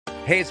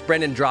Hey, it's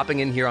Brendan dropping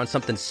in here on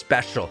something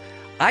special.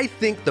 I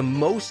think the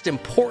most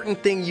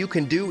important thing you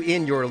can do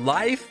in your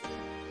life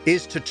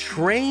is to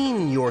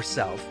train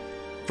yourself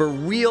for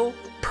real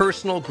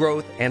personal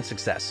growth and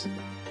success.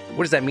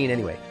 What does that mean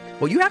anyway?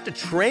 Well, you have to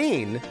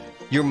train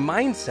your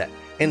mindset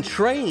and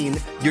train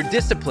your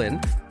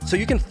discipline so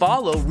you can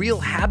follow real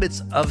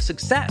habits of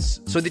success,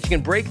 so that you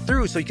can break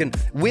through, so you can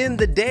win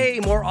the day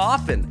more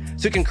often,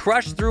 so you can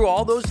crush through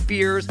all those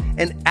fears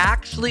and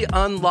actually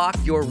unlock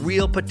your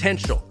real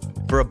potential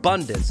for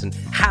abundance and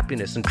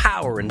happiness and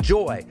power and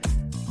joy.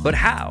 But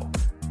how?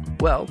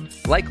 Well,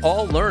 like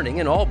all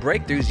learning and all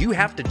breakthroughs, you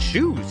have to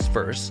choose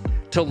first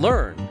to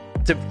learn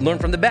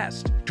from the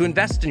best, to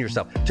invest in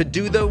yourself, to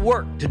do the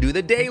work, to do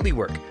the daily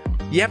work.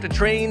 You have to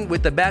train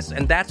with the best,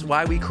 and that's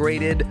why we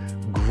created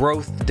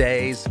Growth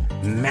Day's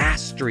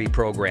Mastery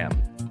Program.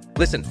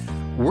 Listen,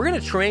 we're going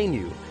to train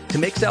you to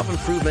make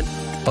self-improvement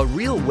a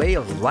real way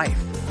of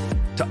life,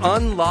 to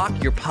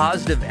unlock your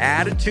positive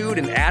attitude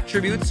and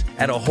attributes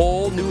at a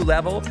whole new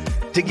level,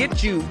 to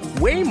get you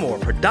way more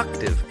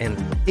productive and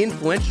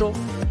influential,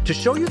 to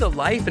show you the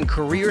life and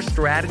career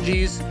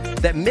strategies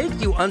that make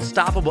you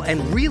unstoppable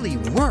and really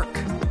work.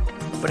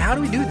 But how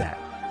do we do that?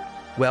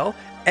 Well,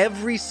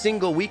 every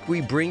single week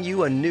we bring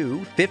you a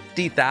new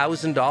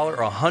 $50,000 or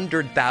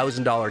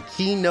 $100,000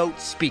 keynote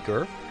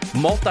speaker,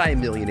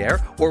 multimillionaire,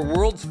 or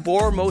world's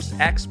foremost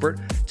expert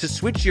to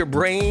switch your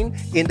brain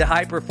into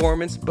high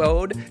performance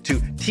mode,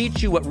 to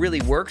teach you what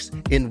really works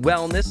in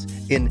wellness,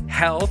 in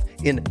health,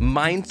 in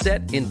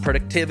mindset, in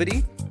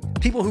productivity.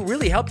 People who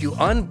really help you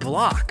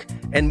unblock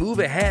and move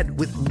ahead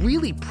with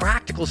really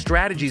practical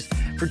strategies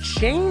for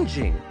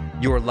changing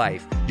your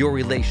life, your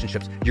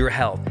relationships, your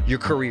health, your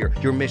career,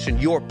 your mission,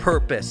 your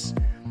purpose.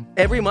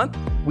 Every month,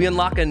 we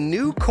unlock a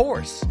new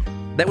course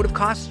that would have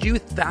cost you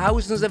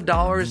thousands of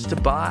dollars to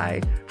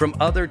buy from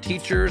other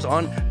teachers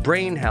on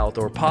brain health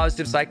or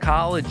positive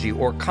psychology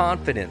or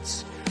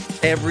confidence.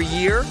 Every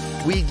year,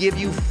 we give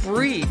you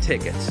free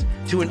tickets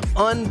to an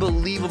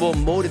unbelievable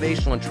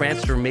motivational and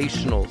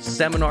transformational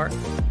seminar.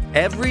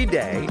 Every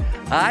day,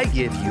 I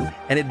give you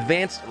an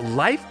advanced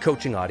life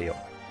coaching audio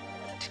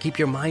to keep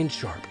your mind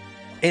sharp,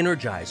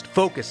 energized,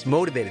 focused,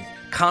 motivated,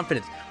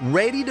 confident,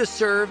 ready to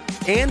serve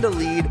and to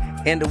lead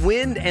and to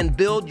win and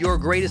build your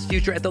greatest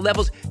future at the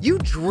levels you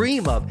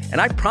dream of. And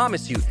I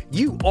promise you,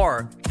 you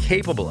are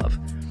capable of.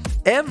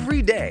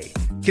 Every day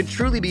can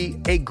truly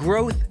be a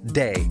growth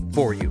day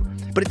for you.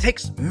 But it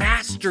takes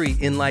mastery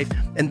in life,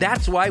 and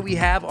that's why we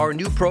have our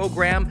new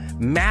program,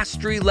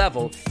 Mastery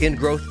Level in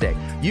Growth Day.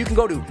 You can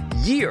go to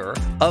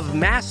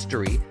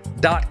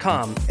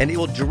yearofmastery.com, and it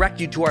will direct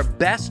you to our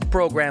best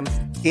program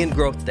in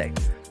Growth Day.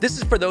 This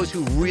is for those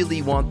who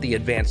really want the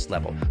advanced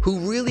level, who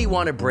really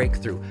want to break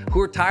through,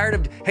 who are tired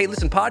of, hey,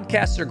 listen,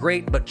 podcasts are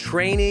great, but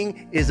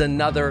training is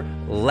another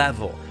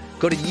level.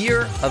 Go to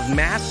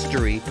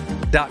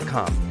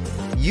yearofmastery.com.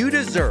 You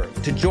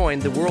deserve to join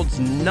the world's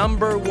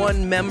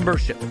 #1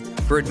 membership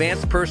for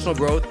advanced personal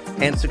growth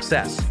and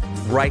success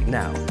right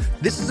now.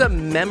 This is a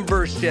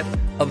membership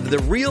of the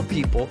real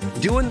people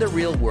doing the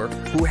real work,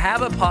 who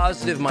have a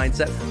positive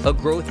mindset, a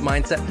growth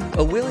mindset,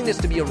 a willingness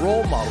to be a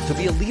role model, to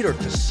be a leader,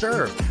 to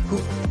serve, who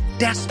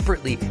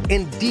desperately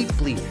and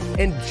deeply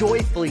and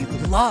joyfully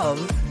love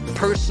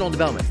personal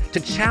development, to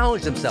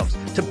challenge themselves,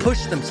 to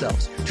push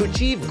themselves, to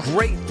achieve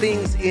great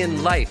things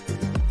in life.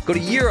 Go to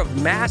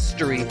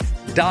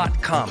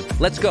yearofmastery.com.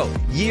 Let's go.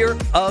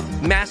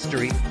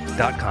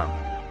 yearofmastery.com.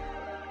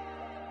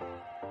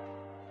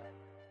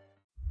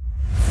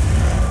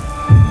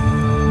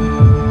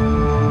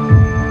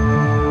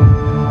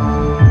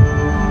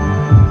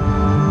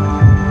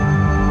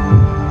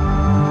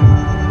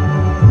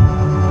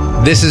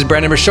 This is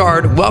Brendan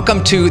Burchard.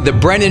 Welcome to The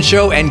Brendan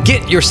Show, and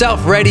get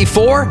yourself ready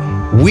for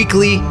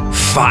Weekly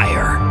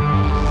Fire.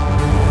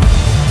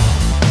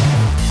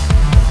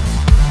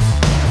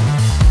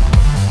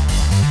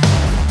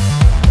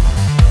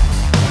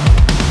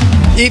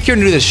 If you're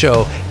new to the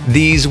show,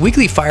 these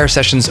weekly fire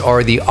sessions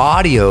are the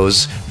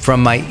audios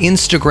from my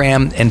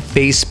Instagram and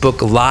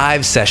Facebook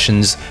live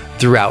sessions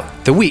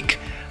throughout the week.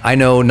 I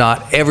know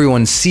not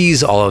everyone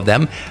sees all of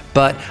them,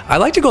 but I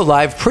like to go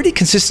live pretty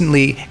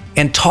consistently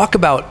and talk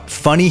about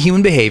funny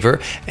human behavior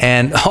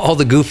and all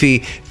the goofy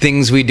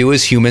things we do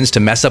as humans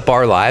to mess up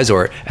our lives,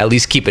 or at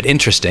least keep it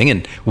interesting,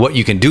 and what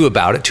you can do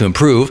about it to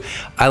improve.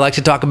 I like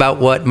to talk about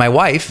what my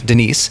wife,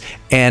 Denise,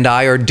 and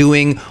I are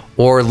doing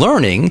or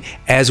learning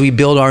as we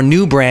build our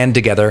new brand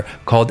together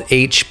called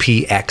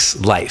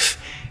HPX Life.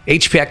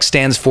 HPX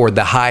stands for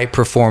the High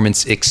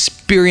Performance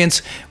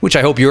Experience, which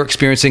I hope you're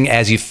experiencing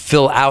as you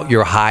fill out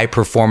your high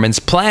performance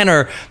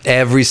planner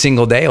every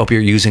single day. I hope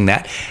you're using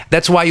that.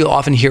 That's why you'll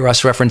often hear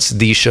us reference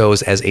these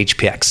shows as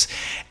HPX.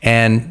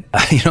 And,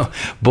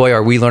 boy,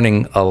 are we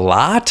learning a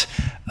lot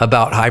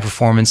about high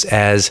performance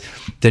as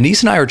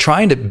Denise and I are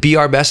trying to be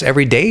our best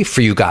every day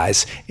for you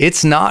guys.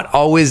 It's not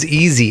always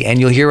easy, and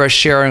you'll hear us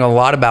sharing a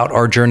lot about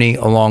our journey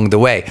along the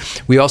way.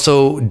 We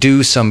also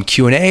do some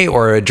Q&A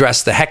or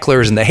address the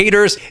hecklers and the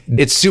haters.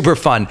 It's super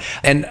fun.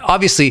 And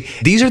obviously,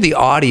 these are the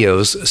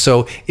audios.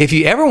 So if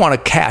you ever want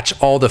to catch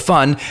all the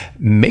fun,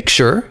 make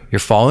sure you're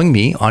following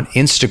me on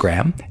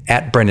Instagram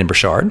at Brendon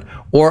Burchard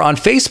or on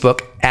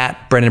Facebook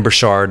at Brendon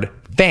Burchard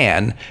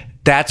Fan.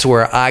 That's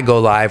where I go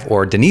live,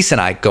 or Denise and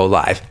I go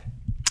live.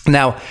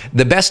 Now,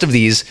 the best of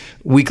these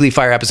weekly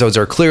Fire episodes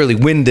are clearly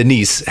when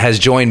Denise has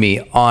joined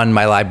me on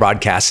my live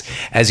broadcasts.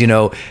 As you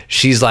know,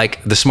 she's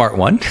like the smart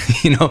one,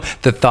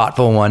 the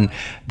thoughtful one,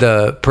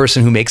 the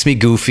person who makes me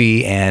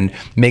goofy and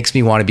makes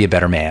me want to be a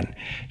better man.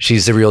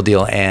 She's the real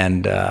deal.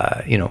 And,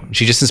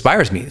 she just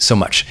inspires me so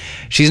much.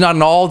 She's not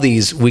in all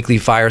these weekly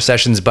Fire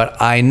sessions, but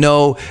I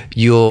know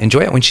you'll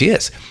enjoy it when she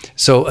is.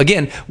 So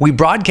again, we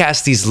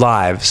broadcast these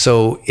live,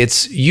 so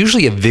it's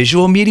usually a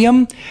visual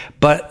medium,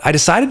 but I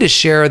decided to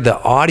share the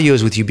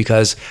audios with you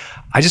because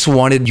I just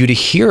wanted you to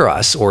hear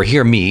us, or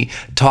hear me,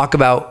 talk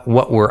about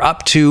what we're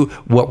up to,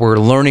 what we're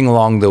learning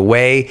along the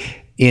way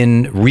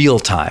in real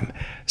time.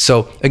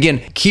 So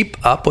again,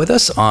 keep up with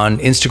us on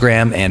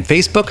Instagram and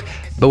Facebook,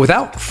 but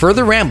without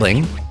further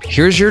rambling,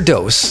 here's your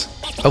dose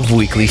of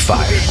Weekly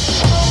Fire.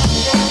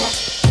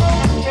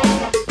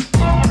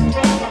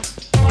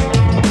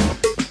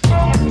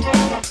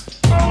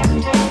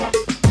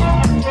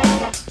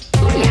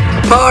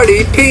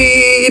 Party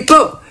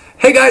people!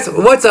 Hey guys,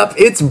 what's up?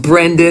 It's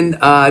Brendon,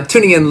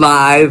 tuning in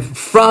live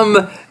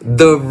from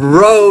the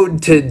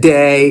road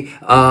today.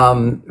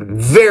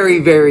 Very,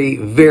 very,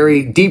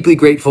 very deeply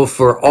grateful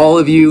for all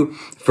of you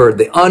for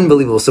the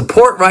unbelievable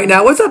support right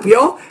now. What's up,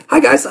 y'all?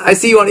 Hi guys, I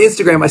see you on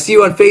Instagram. I see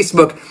you on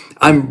Facebook.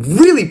 I'm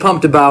really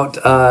pumped about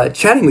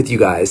chatting with you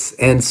guys.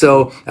 And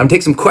so I'm going to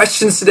take some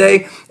questions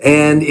today.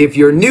 And if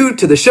you're new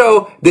to the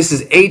show, this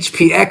is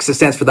HPX. It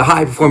stands for the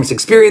High Performance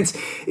Experience.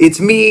 It's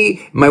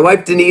me, my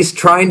wife Denise,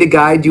 trying to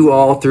guide you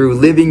all through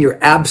living your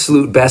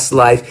absolute best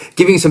life,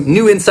 giving you some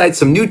new insights,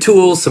 some new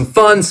tools, some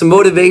fun, some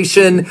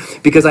motivation,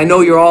 because I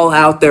know you're all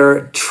out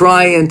there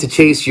trying to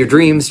chase your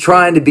dreams,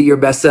 trying to be your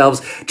best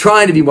selves,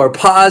 trying to be more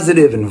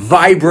positive and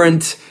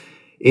vibrant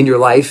in your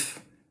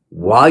life,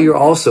 while you're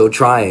also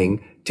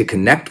trying to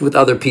connect with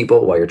other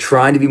people, while you're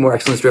trying to be more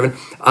excellence driven.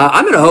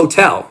 I'm in a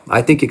hotel.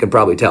 I think you can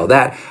probably tell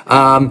that.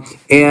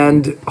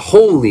 And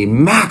holy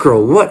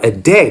mackerel, what a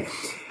day.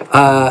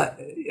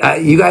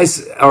 You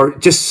guys are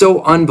just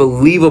so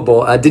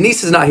unbelievable.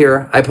 Denise is not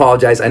here. I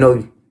apologize. I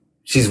know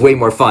she's way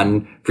more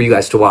fun for you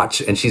guys to watch,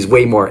 and she's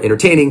way more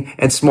entertaining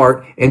and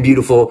smart and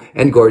beautiful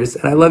and gorgeous.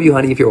 And I love you,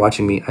 honey. If you're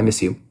watching me, I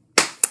miss you.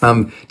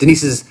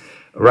 Denise is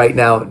right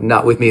now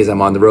not with me as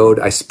I'm on the road.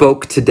 I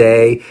spoke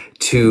today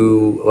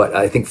to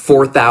I think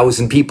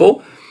 4,000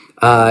 people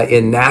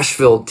in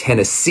Nashville,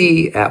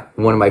 Tennessee, at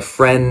one of my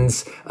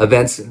friends'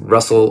 events,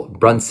 Russell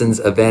Brunson's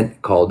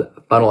event called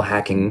Funnel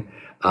Hacking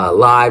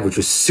Live, which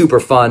was super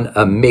fun,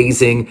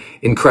 amazing,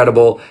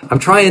 incredible. I'm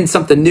trying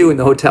something new in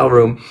the hotel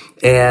room,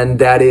 and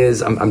that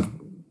is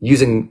I'm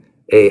using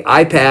a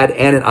iPad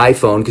and an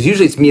iPhone, because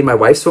usually it's me and my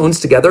wife's phones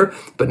together,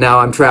 but now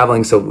I'm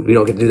traveling, so we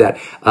don't get to do that.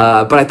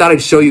 But I thought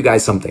I'd show you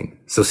guys something.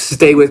 So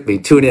stay with me,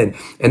 tune in.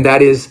 And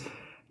that is,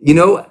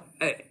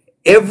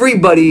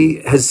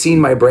 everybody has seen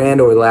my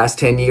brand over the last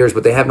 10 years,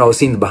 but they haven't always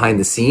seen the behind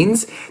the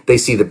scenes. They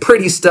see the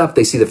pretty stuff.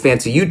 They see the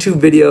fancy YouTube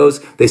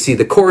videos. They see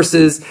the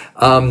courses.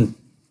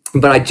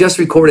 But I just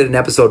recorded an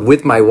episode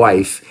with my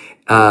wife,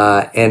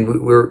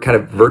 and we're kind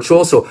of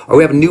virtual. So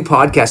we have a new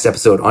podcast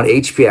episode on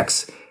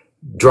HPX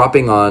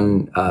dropping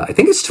on, I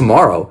think it's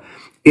tomorrow.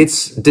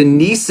 It's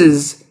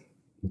Denise's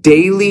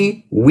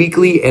daily,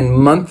 weekly, and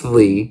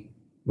monthly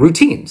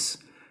routines.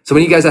 So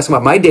when you guys ask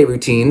about my day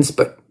routines,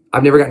 but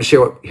I've never gotten to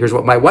share here's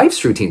what my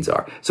wife's routines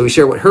are. So we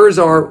share what hers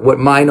are, what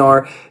mine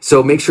are.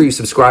 So make sure you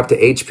subscribe to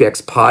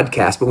HPX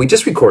podcast, but we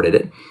just recorded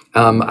it,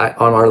 on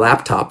our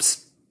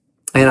laptops.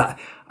 And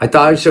I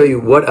thought I'd show you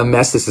what a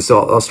mess this is.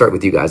 So I'll start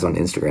with you guys on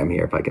Instagram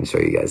here, if I can show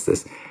you guys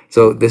this.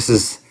 So this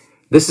is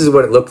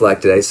what it looked like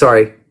today.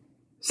 Sorry.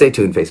 Stay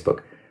tuned, Facebook.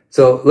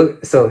 So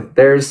look, so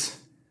there's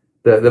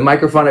the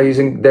microphone I'm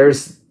using.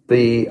 There's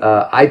the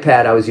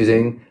iPad I was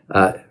using.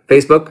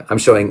 Facebook, I'm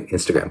showing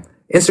Instagram.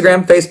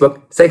 Instagram,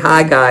 Facebook, say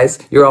hi, guys.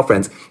 You're all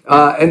friends.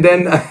 And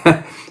then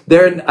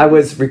there I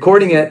was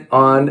recording it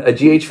on a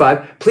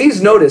GH5.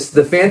 Please notice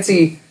the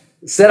fancy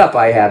setup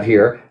I have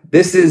here.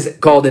 This is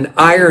called an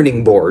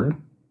ironing board.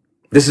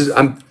 This is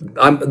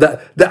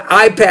the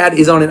iPad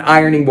is on an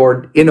ironing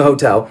board in a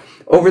hotel.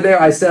 Over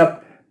there, I set up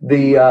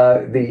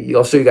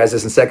I'll show you guys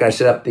this in a second. I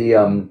set up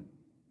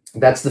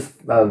that's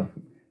the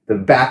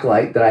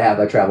backlight that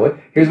I travel with.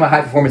 Here's my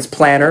high performance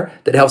planner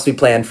that helps me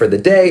plan for the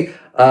day.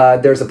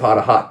 There's a pot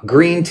of hot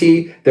green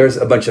tea. There's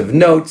a bunch of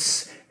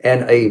notes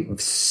and a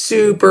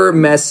super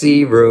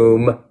messy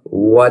room.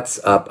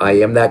 What's up? I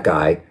am that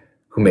guy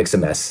who makes a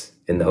mess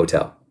in the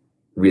hotel.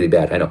 Really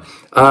bad. I know.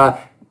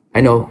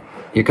 I know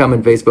you're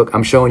coming, Facebook.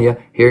 I'm showing you.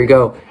 Here you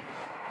go.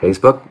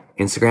 Facebook,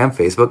 Instagram.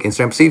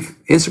 See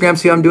Instagram.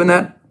 See how I'm doing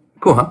that?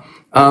 Cool,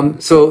 huh?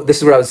 So this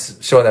is what I was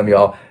showing them,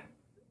 y'all.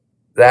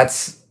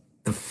 That's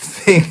the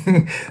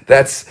thing.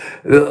 That's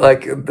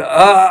like,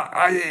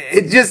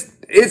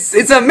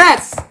 it's a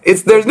mess.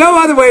 There's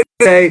no other way to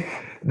say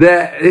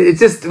that. It's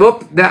just,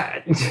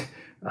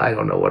 I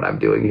don't know what I'm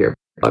doing here.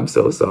 I'm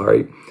so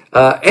sorry.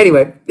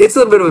 Anyway, it's a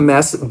little bit of a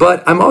mess,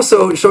 but I'm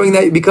also showing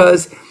that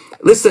because,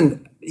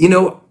 listen,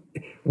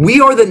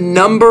 we are the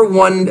number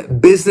one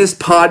business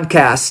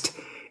podcast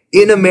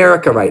in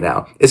America right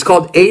now. It's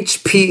called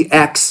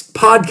HPX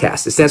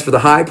Podcast. It stands for the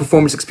High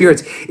Performance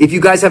Experience. If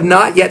you guys have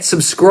not yet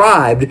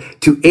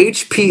subscribed to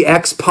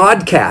HPX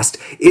Podcast,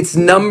 it's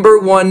number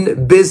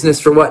one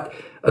business for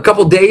a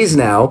couple days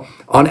now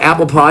on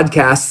Apple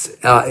Podcasts.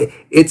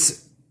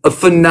 It's a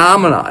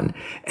phenomenon.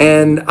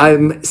 And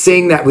I'm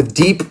saying that with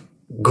deep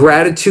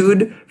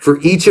gratitude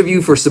for each of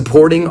you for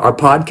supporting our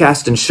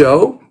podcast and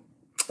show.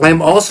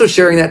 I'm also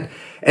sharing that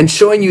and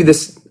showing you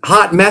this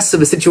hot mess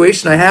of a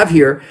situation I have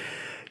here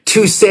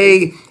to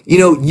say,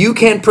 you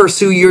can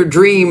pursue your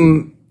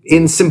dream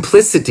in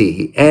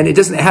simplicity, and it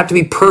doesn't have to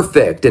be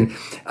perfect. And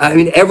I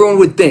mean, everyone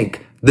would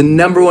think the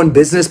number one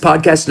business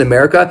podcast in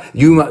America,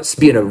 you must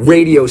be in a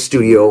radio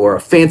studio or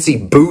a fancy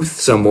booth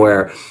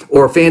somewhere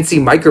or fancy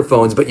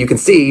microphones, but you can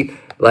see,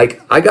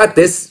 I got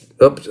this,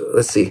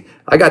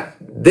 I got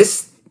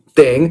this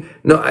thing.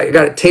 No, I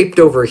got it taped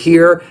over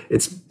here.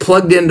 It's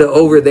plugged into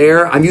over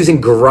there. I'm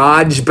using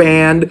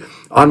GarageBand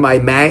on my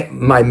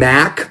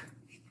Mac.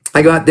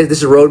 I got this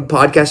is a Rode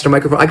Podcaster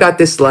microphone. I got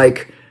this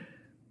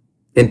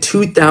in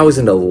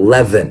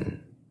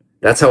 2011.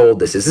 That's how old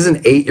this is. This is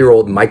an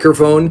 8-year-old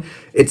microphone.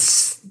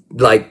 It's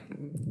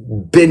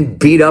been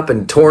beat up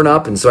and torn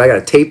up, and so I got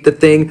to tape the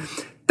thing.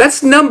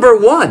 That's number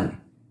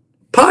one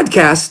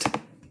podcast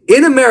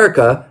in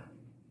America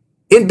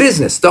in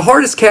business. The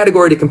hardest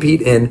category to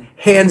compete in,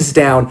 hands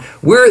down.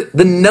 We're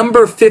the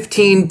number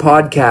 15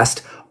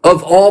 podcast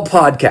of all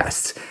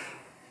podcasts.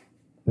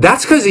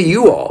 That's because of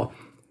you all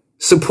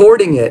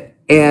supporting it.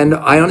 And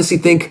I honestly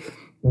think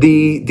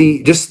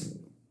the just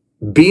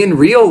being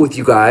real with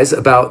you guys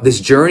about this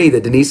journey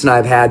that Denise and I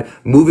have had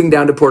moving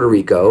down to Puerto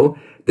Rico,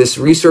 this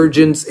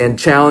resurgence and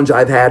challenge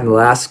I've had in the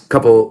last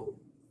couple,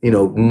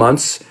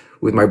 months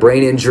with my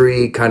brain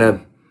injury, kind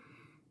of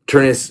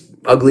turning its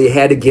ugly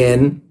head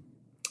again,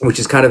 which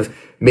has kind of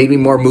made me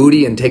more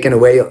moody and taken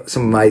away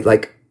some of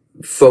my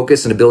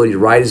focus and ability to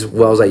write as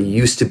well as I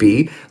used to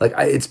be.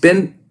 It's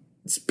been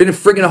a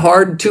friggin'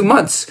 hard 2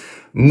 months.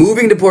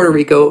 Moving to Puerto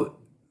Rico,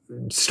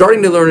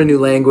 starting to learn a new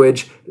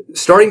language,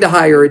 starting to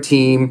hire a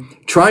team,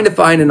 trying to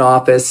find an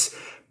office,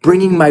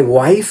 bringing my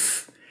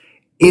wife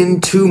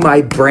into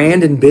my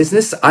brand and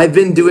business. I've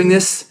been doing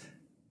this,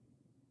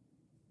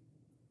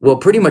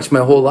 pretty much my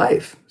whole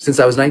life. Since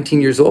I was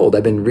 19 years old,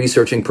 I've been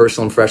researching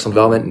personal and professional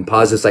development and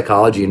positive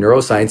psychology and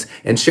neuroscience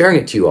and sharing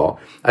it to you all.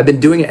 I've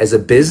been doing it as a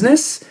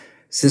business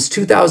since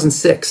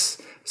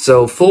 2006.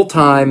 So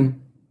full-time.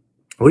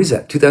 What is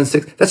that?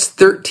 2006? That's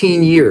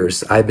 13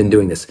 years I've been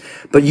doing this.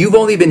 But you've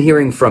only been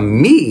hearing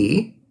from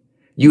me.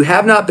 You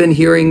have not been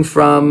hearing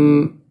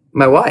from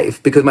my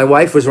wife because my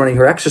wife was running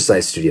her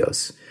exercise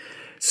studios.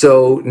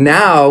 So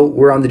now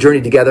we're on the journey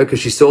together because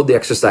she sold the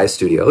exercise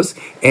studios,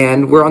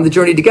 and we're on the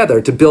journey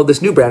together to build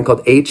this new brand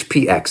called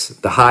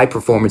HPX, the High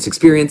Performance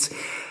Experience.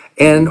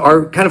 And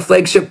our kind of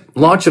flagship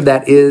launch of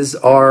that is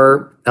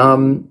our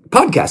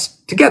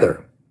podcast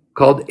together,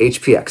 called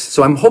HPX.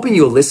 So I'm hoping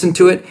you'll listen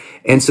to it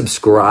and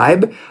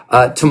subscribe.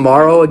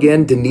 Tomorrow,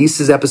 again,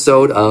 Denise's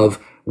episode of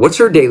what's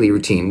her daily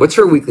routine? What's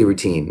her weekly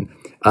routine?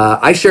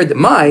 I shared that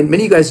mine.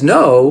 Many of you guys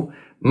know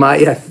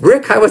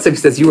Rick, what's up? He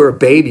says, you were a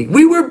baby.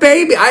 We were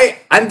baby.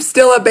 I'm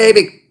still a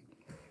baby.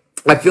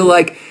 I feel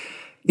like,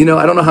 I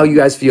don't know how you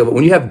guys feel, but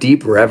when you have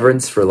deep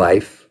reverence for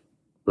life,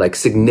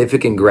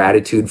 significant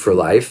gratitude for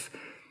life,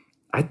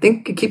 I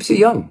think it keeps you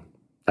young.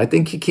 I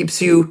think it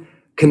keeps you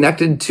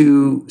connected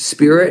to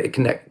spirit,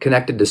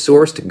 connected to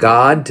source, to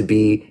God, to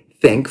be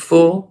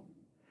thankful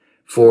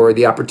for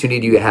the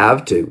opportunity you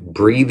have to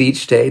breathe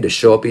each day, to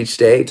show up each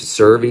day, to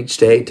serve each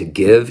day, to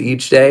give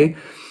each day.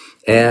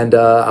 And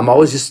I'm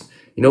always just,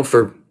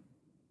 for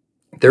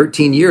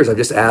 13 years, I've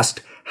just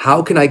asked,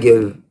 how can I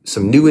give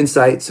some new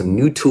insight, some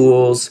new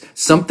tools,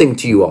 something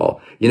to you all?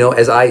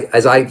 As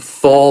I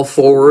fall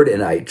forward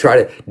and I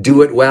try to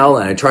do it well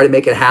and I try to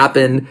make it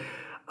happen.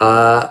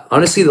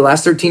 Honestly, the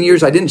last 13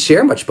 years, I didn't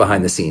share much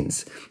behind the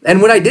scenes.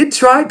 And when I did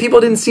try, people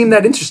didn't seem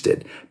that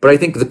interested. But I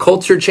think the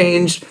culture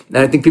changed, and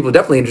I think people are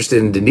definitely interested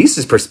in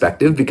Denise's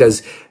perspective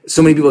because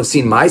so many people have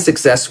seen my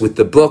success with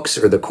the books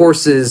or the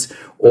courses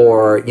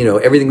or,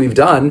 everything we've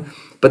done,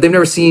 but they've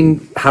never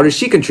seen how does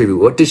she contribute?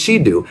 What does she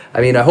do?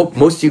 I mean, I hope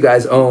most of you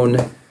guys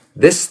own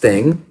this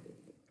thing,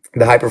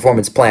 the High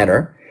Performance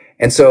Planner.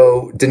 And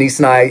so Denise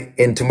and I,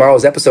 in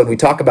tomorrow's episode, we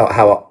talk about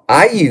how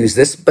I use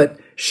this, but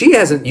she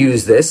hasn't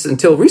used this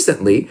until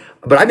recently,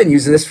 but I've been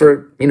using this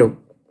for,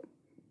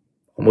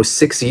 almost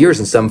 6 years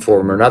in some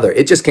form or another.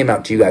 It just came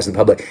out to you guys in the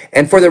public.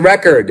 And for the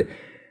record,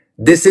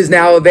 this is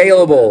now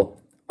available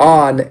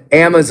on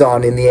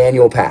Amazon in the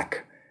annual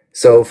pack.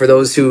 So for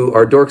those who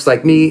are dorks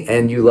like me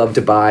and you love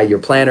to buy your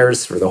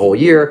planners for the whole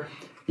year,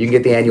 you can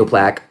get the annual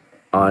pack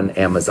on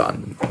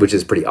Amazon, which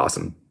is pretty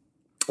awesome.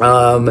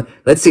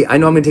 Let's see. I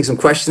know I'm going to take some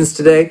questions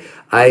today.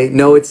 I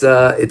know it's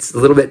a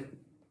little bit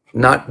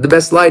not the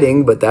best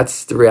lighting, but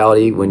that's the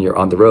reality when you're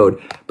on the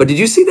road. But did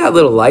you see that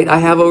little light I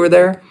have over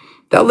there?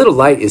 that little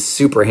light is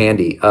super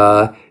handy.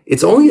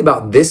 It's only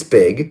about this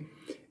big.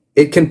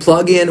 It can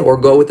plug in or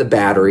go with the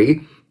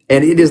battery,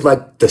 and it is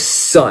like the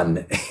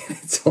sun.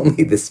 It's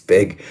only this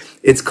big.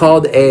 It's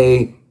called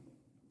a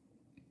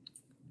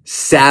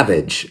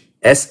Savage,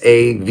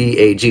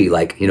 S-A-V-A-G,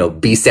 like,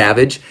 be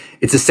savage.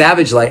 It's a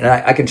Savage light, and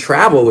I can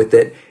travel with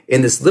it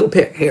in this little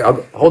pack. Here,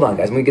 hold on,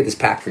 guys. I'm going to get this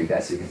pack for you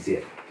guys so you can see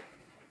it.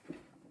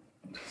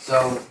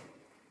 So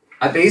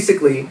I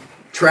basically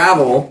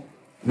travel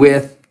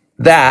with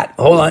that.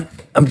 Hold on.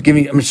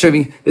 I'm showing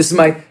you. This is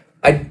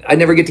I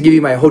never get to give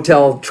you my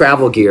hotel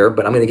travel gear,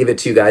 but I'm going to give it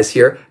to you guys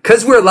here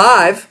because we're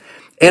live.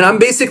 And I'm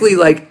basically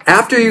like,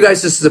 after you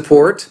guys'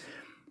 support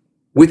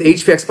with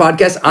HPX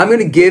Podcast, I'm going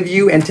to give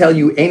you and tell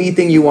you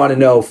anything you want to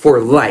know for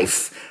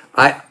life.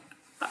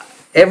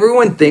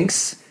 Everyone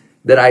thinks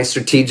that I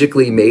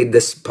strategically made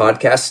this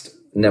podcast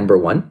number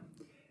one.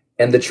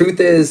 And the truth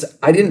is,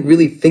 I didn't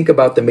really think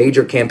about the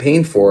major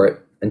campaign for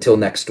it until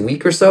next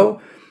week or so.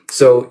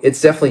 So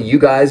it's definitely you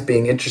guys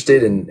being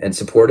interested and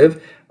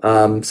supportive.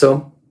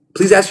 So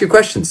please ask your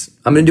questions.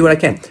 I'm going to do what I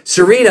can.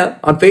 Serena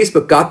on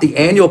Facebook got the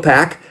annual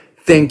pack.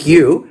 Thank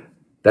you.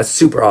 That's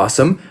super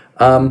awesome.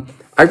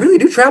 I really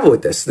do travel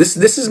with this.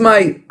 This is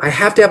I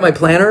have to have my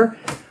planner.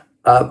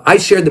 I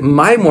shared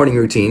my morning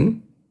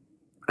routine.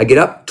 I get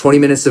up, 20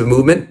 minutes of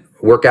movement,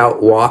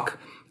 workout, walk,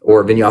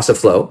 or vinyasa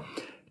flow.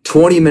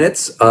 20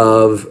 minutes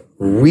of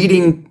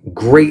reading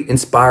great,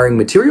 inspiring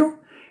material,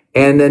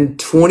 and then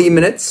 20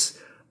 minutes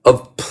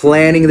of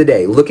planning the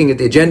day, looking at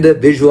the agenda,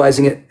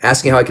 visualizing it,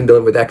 asking how I can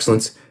deliver with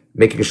excellence,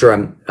 making sure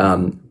I'm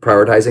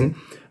prioritizing.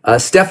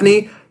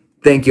 Stephanie,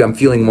 thank you. I'm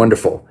feeling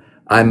wonderful.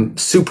 I'm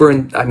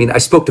I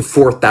spoke to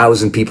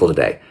 4,000 people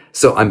today,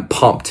 so I'm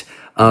pumped.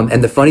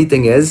 And the funny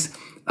thing is,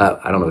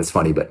 I don't know if it's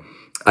funny, but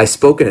I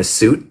spoke in a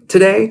suit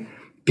today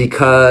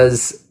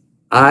because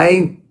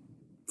I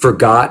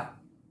forgot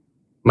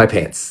my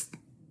pants.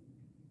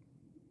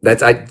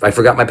 I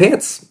forgot my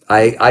pants.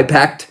 I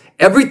packed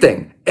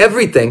everything.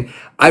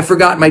 I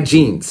forgot my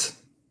jeans.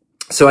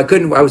 So I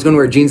was going to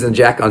wear jeans and a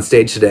jacket on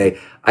stage today.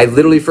 I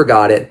literally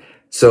forgot it.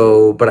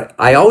 So, but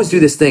I always do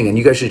this thing, and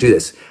you guys should do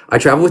this. I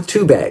travel with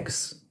 2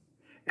 bags.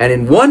 And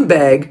in one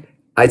bag,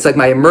 it's like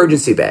my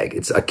emergency bag.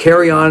 It's a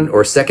carry-on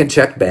or second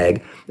check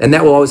bag. And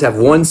that will always have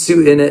one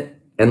suit in it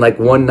and like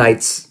one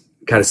night's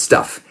kind of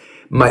stuff.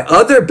 My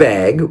other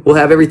bag will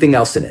have everything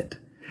else in it.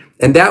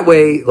 And that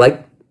way,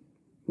 like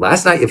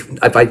last night,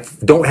 if I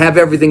don't have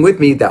everything with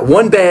me, that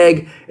one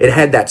bag, it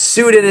had that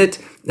suit in it.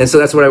 And so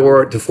that's what I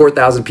wore to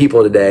 4,000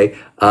 people today.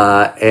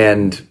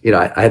 And,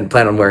 I hadn't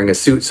planned on wearing a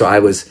suit. So I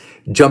was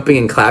jumping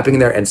and clapping in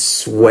there and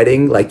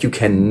sweating like you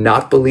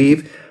cannot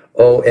believe.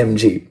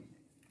 OMG.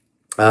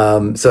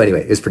 So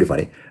anyway, it was pretty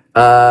funny.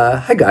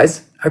 Hi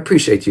guys. I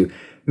appreciate you,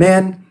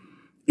 man.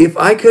 If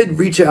I could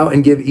reach out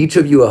and give each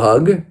of you a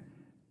hug,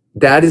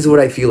 that is what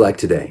I feel like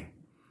today.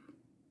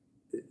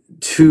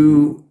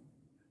 To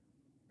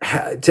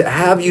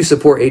have you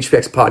support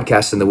HPX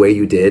Podcast in the way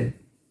you did,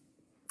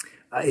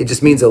 it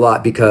just means a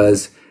lot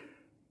because,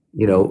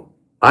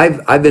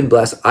 I've been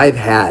blessed. I've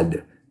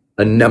had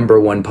a number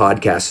one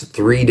podcast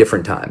 3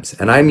 different times.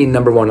 And I mean,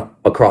 number one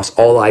across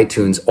all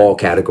iTunes, all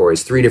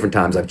categories, 3 different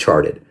times I've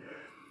charted,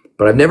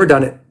 but I've never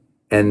done it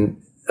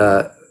and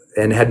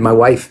had my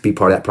wife be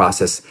part of that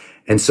process.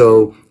 And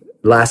so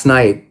last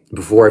night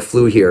before I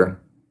flew here,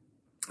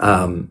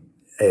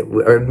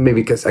 or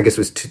maybe because I guess it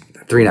was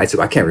 3 nights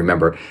ago, I can't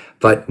remember.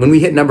 But when we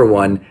hit number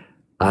one,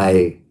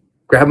 I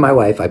grabbed my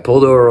wife, I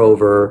pulled her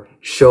over,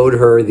 showed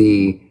her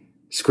the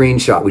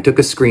screenshot. We took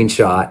a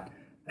screenshot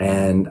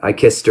and I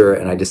kissed her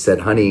and I just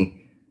said,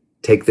 honey,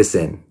 take this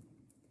in.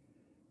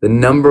 The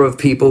number of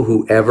people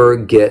who ever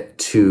get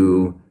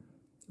to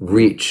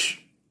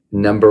reach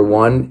number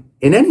one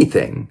in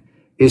anything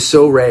is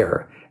so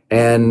rare.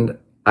 And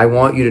I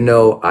want you to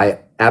know, I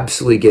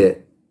absolutely get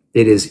it.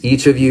 It is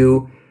each of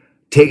you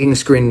taking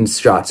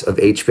screenshots of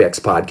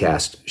HPX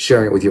Podcast,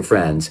 sharing it with your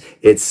friends.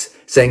 It's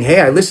saying, hey,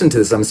 I listened to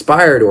this, I'm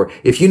inspired. Or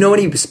if you know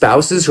any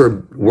spouses who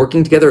are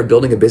working together or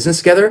building a business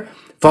together,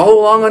 follow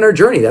along on our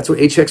journey. That's what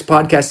HPX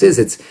Podcast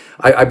is.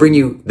 I bring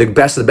you the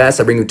best of the best.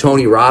 I bring you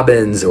Tony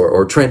Robbins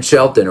or Trent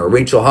Shelton or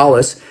Rachel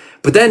Hollis.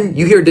 But then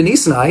you hear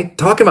Denise and I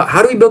talking about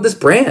how do we build this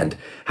brand?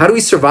 How do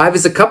we survive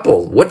as a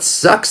couple? What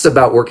sucks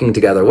about working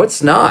together?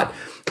 What's not?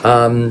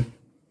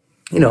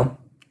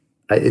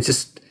 It's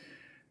just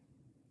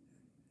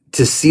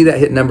to see that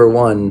hit number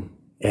one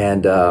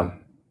and,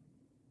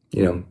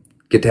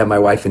 get to have my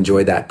wife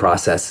enjoy that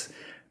process.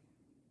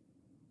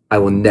 I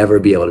will never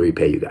be able to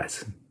repay you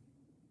guys.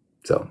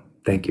 So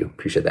thank you.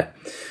 Appreciate that.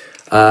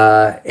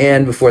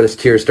 And before the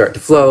tears start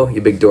to flow,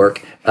 you big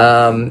dork,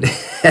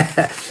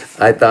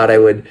 I thought I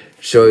would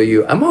show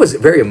you. I'm always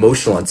very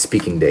emotional on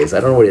speaking days. I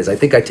don't know what it is. I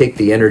think I take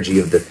the energy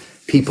of the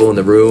people in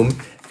the room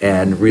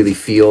and really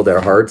feel their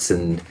hearts,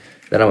 and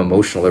then I'm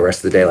emotional the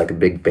rest of the day like a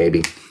big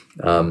baby.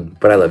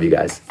 But I love you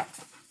guys.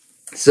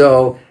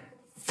 So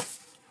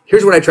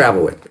here's what I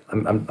travel with.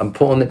 I'm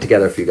pulling it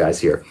together for you guys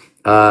here.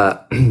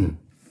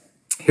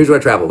 Here's what I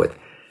travel with.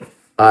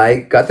 I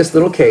got this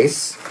little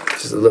case.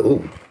 Just a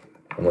little.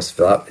 almost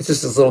fell out. It's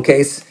just this little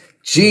case.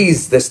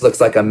 Jeez, this looks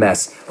like a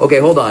mess. Okay,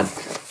 hold on.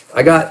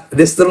 I got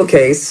this little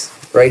case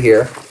right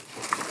here.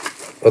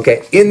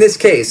 Okay, in this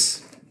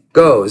case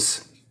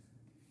goes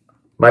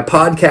my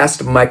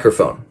podcast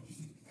microphone.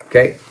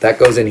 Okay, that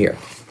goes in here.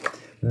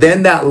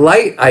 Then that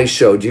light I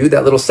showed you,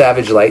 that little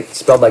Savage light,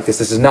 spelled like this.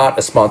 This is not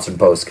a sponsored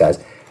post,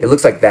 guys. It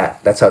looks like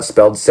that. That's how it's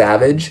spelled,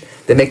 Savage.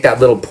 They make that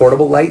little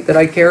portable light that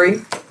I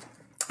carry.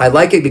 I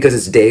like it because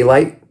it's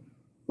daylight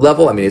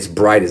level. I mean, it's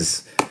bright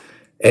as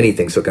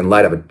anything, so it can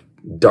light up a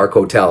dark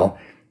hotel.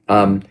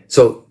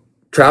 So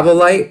travel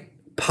light,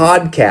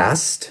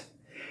 podcast.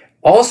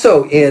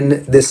 Also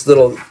in this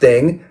little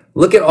thing,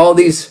 look at all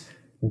these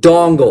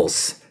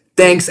dongles.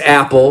 Thanks,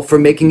 Apple, for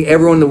making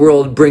everyone in the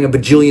world bring a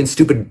bajillion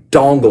stupid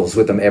dongles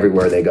with them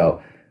everywhere they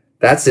go.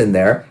 That's in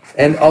there.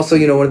 And also,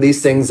 you know, one of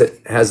these things that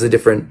has the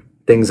different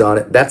things on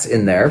it, that's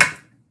in there.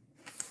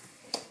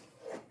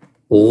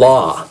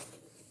 Law.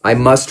 I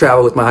must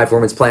travel with my high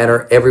performance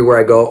planner everywhere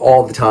I go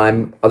all the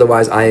time.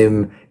 Otherwise, I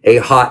am a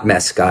hot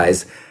mess,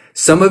 guys.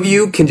 Some of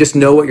you can just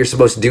know what you're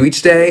supposed to do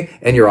each day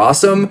and you're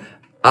awesome.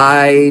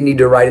 I need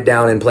to write it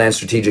down and plan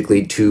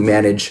strategically to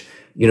manage,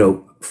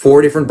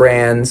 4 different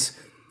brands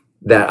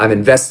that I'm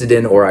invested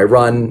in or I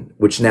run,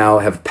 which now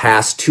have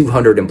passed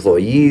 200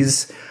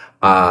 employees.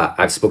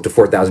 I've spoke to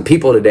 4,000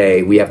 people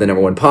today. We have the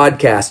 #1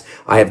 podcast.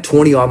 I have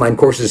 20 online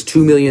courses,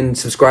 2 million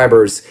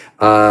subscribers,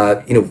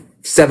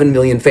 7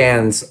 million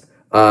fans,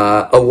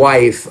 a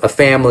wife, a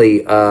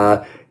family,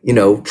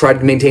 tried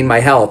to maintain my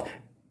health,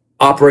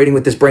 operating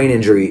with this brain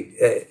injury.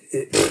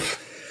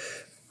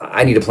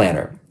 I need a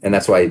planner, and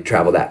that's why I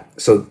travel that.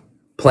 So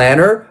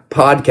planner,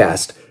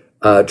 podcast,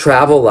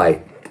 travel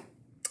light.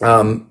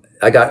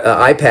 I got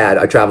an iPad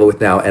I travel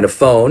with now and a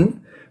phone.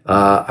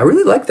 I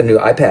really like the new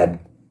iPad,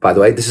 by the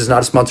way. This is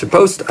not a sponsored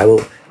post.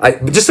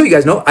 Just so you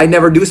guys know, I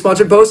never do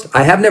sponsored posts.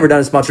 I have never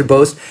done a sponsored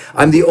post.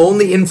 I'm the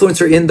only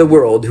influencer in the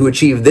world who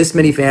achieved this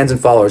many fans and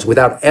followers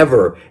without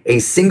ever a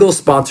single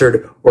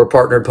sponsored or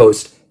partnered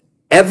post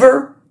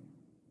ever.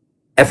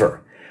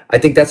 I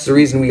think that's the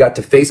reason we got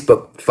to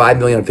Facebook, 5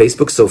 million on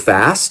Facebook so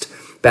fast.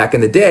 Back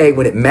in the day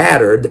when it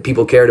mattered that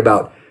people cared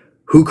about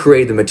who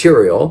created the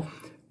material,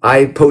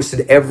 I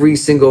posted every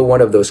single one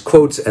of those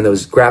quotes and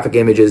those graphic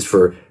images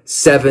for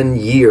 7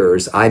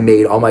 years. I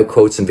made all my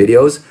quotes and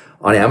videos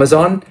on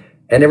Amazon,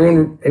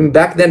 and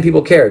back then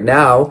people cared.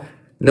 Now,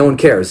 no one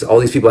cares. All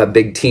these people have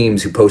big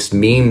teams who post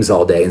memes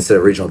all day instead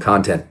of original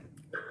content.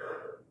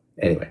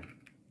 Anyway,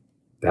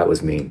 that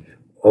was mean.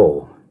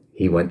 Oh,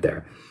 he went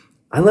there.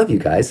 I love you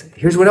guys.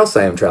 Here's what else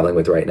I am traveling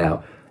with right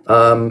now.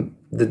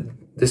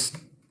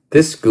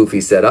 This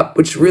goofy setup,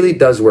 which really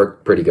does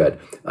work pretty good.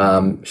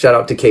 Shout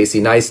out to Casey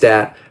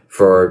Neistat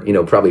for,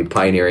 probably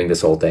pioneering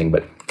this whole thing.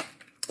 But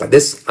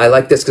I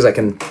like this because I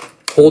can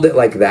hold it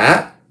like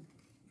that.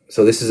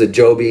 So this is a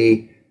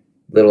Joby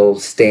little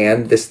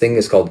stand. This thing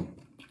is called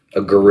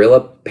a Gorilla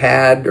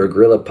Pad or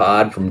Gorilla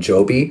Pod from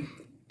Joby,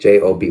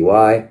 Joby,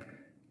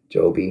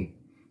 Joby.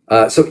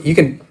 So you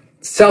can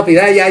selfie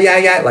that,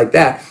 yeah, like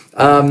that.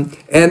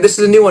 And this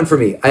is a new one for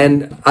me.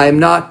 And I'm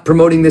not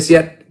promoting this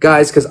yet,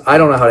 guys, because I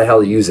don't know how the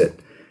hell to use it.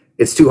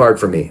 It's too hard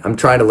for me. I'm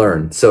trying to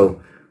learn.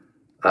 So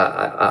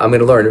I'm going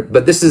to learn.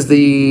 But this is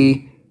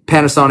the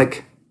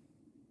Panasonic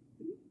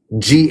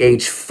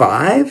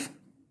GH5.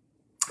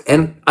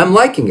 And I'm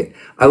liking it.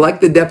 I like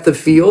the depth of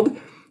field.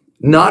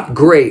 Not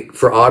great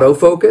for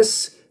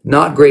autofocus.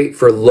 Not great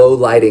for low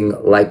lighting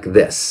like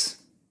this.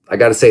 I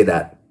got to say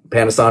that.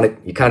 Panasonic,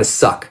 you kind of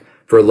suck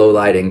for low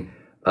lighting.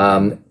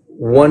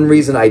 One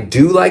reason I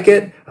do like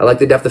it, I like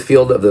the depth of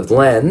field of the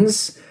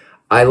lens.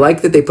 I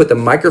like that they put the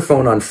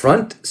microphone on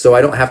front, so I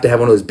don't have to have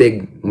one of those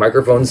big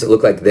microphones that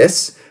look like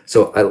this.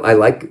 So I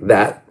like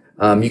that.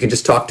 You can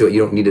just talk to it.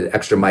 You don't need an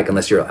extra mic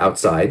unless you're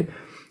outside.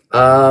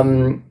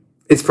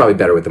 It's probably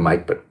better with the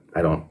mic, but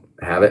I don't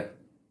have it.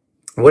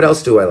 What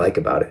else do I like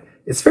about it?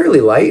 It's fairly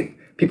light.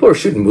 People are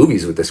shooting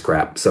movies with this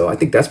crap, so I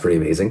think that's pretty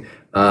amazing.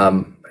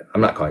 I'm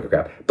not calling it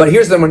crap. But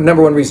here's the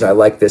 #1 reason I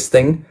like this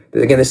thing.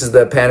 Again, this is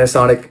the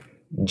Panasonic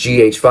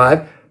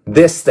GH5.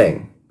 This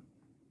thing.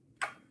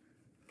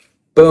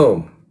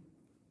 Boom.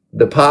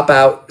 The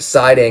pop-out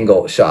side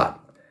angle shot.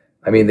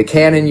 I mean, the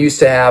Canon used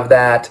to have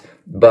that,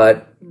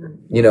 but,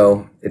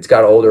 it's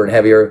got older and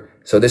heavier.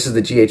 So this is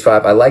the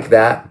GH5. I like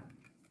that.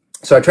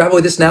 So I travel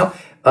with this now.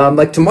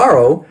 Like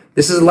tomorrow,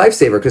 this is a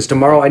lifesaver because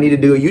tomorrow I need to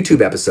do a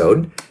YouTube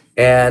episode.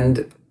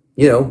 And,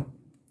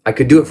 I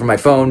could do it from my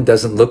phone.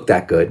 Doesn't look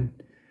that good.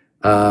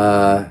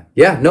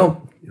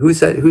 Who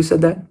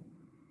said that?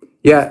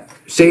 Yeah,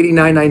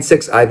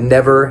 Shady996. I've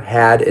never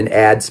had an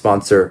ad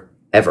sponsor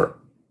ever.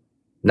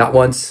 Not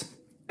once,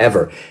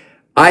 ever.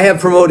 I have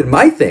promoted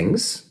my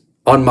things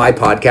on my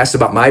podcast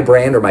about my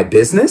brand or my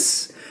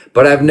business,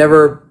 but I've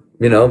never,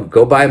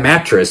 go buy a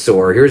mattress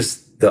or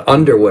here's the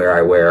underwear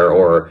I wear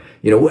or,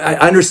 I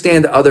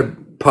understand that other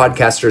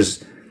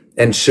podcasters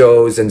and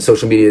shows and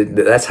social media,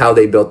 that's how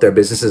they built their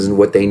businesses and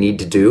what they need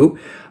to do.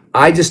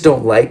 I just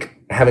don't like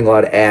having a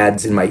lot of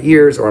ads in my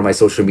ears or on my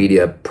social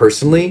media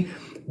personally.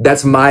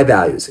 that's my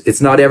values.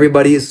 It's not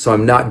everybody's, so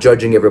I'm not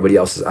judging everybody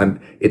else's.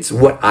 It's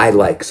what I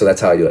like, so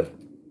that's how I do it.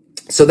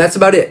 So that's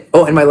about it.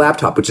 Oh, and my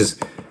laptop, which is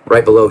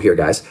right below here,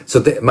 guys.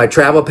 So my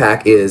travel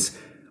pack is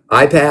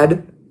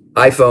iPad,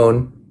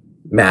 iPhone,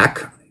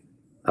 Mac.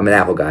 I'm an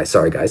Apple guy.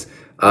 Sorry, guys.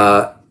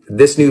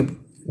 This new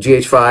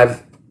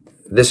GH5,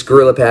 this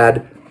Gorilla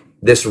Pad,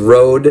 this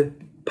Rode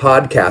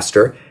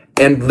Podcaster,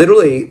 and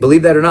literally,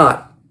 believe that or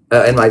not,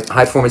 and my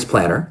high performance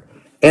planner.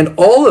 And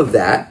all of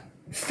that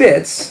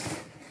fits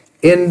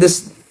in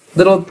this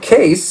little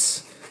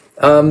case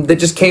that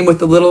just came with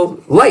the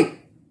little light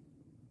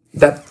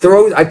that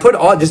throws. I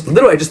just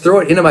throw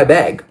it into my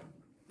bag.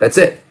 That's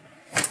it.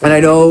 And I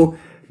know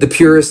the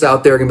purists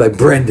out there are gonna be like,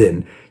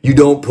 Brendan, you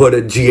don't put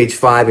a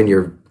GH5 in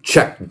your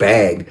checked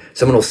bag.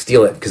 Someone will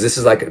steal it, because this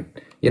is like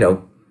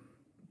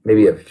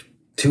maybe a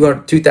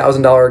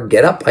 $2,000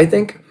 get up, I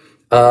think.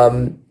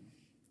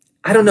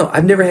 I don't know.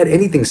 I've never had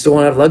anything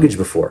stolen out of luggage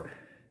before.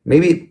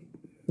 Maybe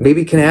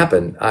it can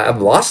happen.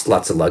 I've lost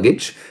lots of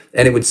luggage,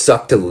 and it would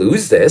suck to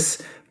lose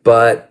this,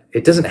 but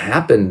it doesn't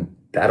happen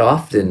that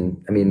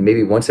often. I mean,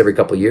 maybe once every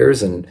couple of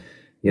years, and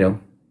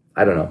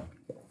I don't know.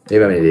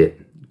 Maybe I'm an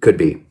idiot. Could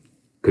be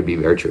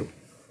very true.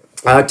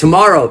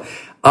 Tomorrow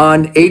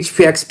on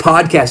HPX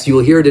Podcast, you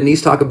will hear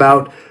Denise talk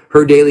about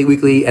her daily,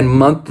 weekly, and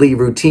monthly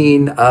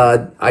routine.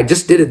 I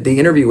just did the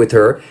interview with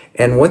her,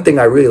 and one thing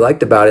I really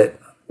liked about it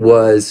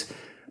was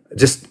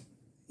just,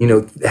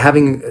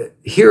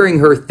 hearing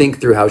her think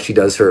through how she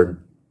does her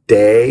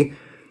day,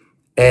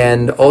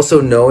 and also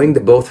knowing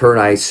that both her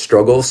and I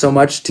struggle so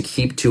much to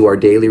keep to our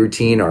daily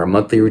routine, our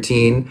monthly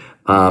routine.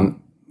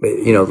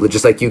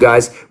 Just like you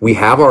guys,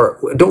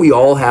 don't we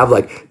all have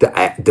like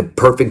the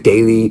perfect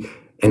daily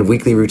and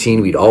weekly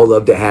routine we'd all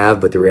love to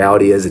have, but the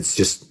reality is it's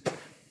just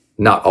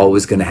not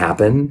always going to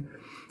happen.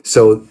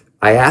 So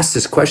I asked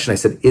this question. I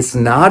said, it's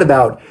not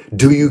about,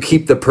 do you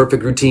keep the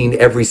perfect routine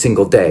every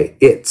single day?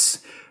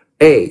 It's,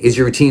 A, is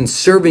your routine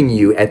serving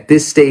you at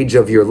this stage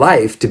of your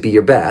life to be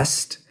your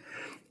best?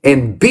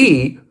 And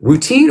B,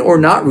 routine or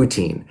not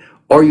routine,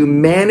 are you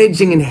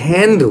managing and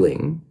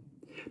handling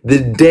the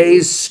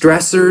day's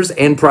stressors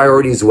and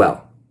priorities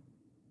well?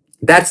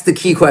 That's the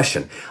key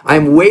question.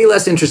 I'm way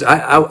less interested.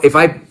 If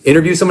I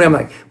interview somebody, I'm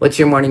like, what's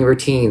your morning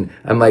routine?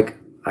 I'm like,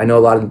 I know a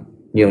lot of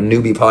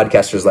newbie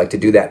podcasters like to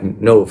do that.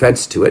 No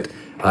offense to it.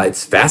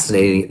 It's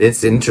fascinating.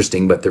 It's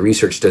interesting, but the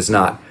research does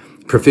not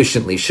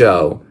proficiently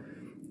show,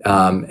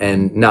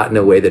 and not in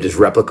a way that is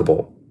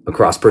replicable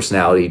across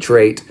personality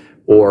trait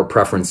or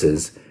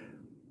preferences,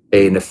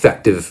 an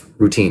effective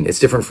routine. It's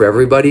different for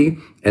everybody,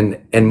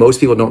 and most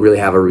people don't really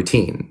have a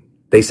routine.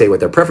 They say what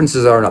their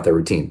preferences are, not their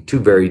routine. Two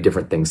very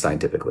different things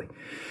scientifically.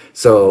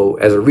 So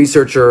as a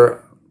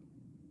researcher,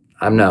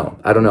 I don't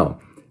know.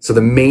 So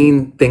the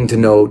main thing to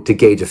know to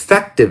gauge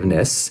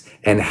effectiveness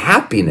and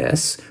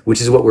happiness,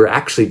 which is what we're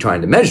actually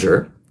trying to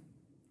measure,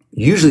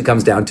 usually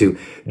comes down to,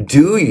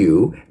 do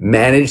you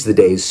manage the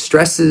day's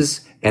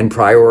stresses and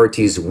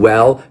priorities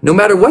well, no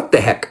matter what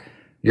the heck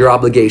your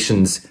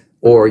obligations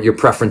or your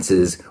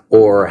preferences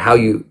or how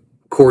you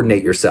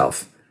coordinate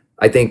yourself?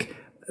 I think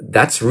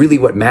that's really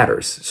what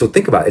matters. So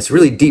think about it. It's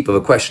really deep of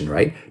a question,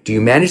 right? Do you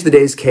manage the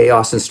day's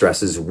chaos and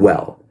stresses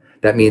well?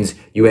 That means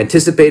you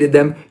anticipated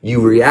them, you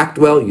react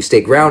well, you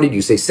stay grounded,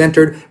 you stay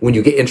centered. When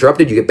you get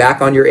interrupted, you get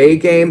back on your A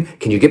game.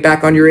 Can you get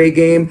back on your A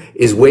game?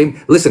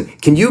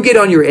 Can you get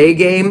on your A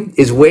game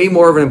is way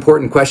more of an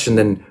important question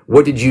than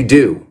what did you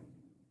do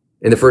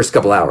in the first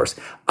couple hours.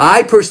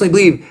 I personally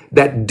believe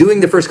that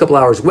doing the first couple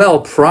hours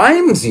well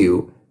primes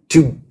you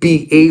to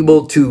be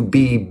able to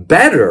be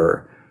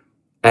better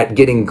at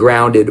getting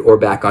grounded or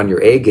back on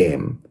your A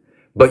game.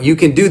 But you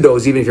can do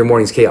those even if your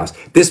morning's chaos.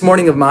 This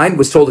morning of mine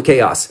was total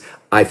chaos.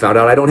 I found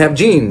out I don't have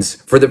jeans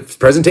for the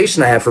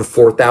presentation I have for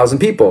 4,000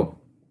 people.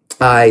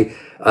 I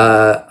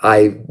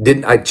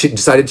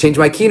decided to change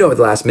my keynote at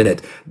the last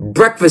minute.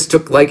 Breakfast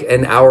took like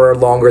an hour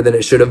longer than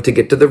it should have to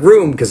get to the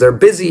room because they're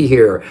busy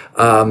here.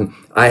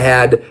 I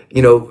had,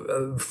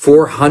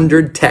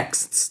 400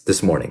 texts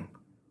this morning.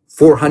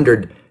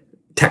 400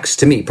 texts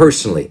to me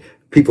personally.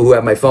 People who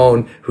have my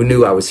phone who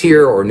knew I was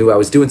here or knew I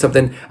was doing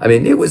something. I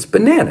mean, it was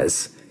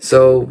bananas.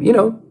 So,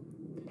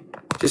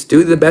 just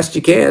do the best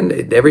you can.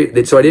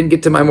 So I didn't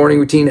get to my morning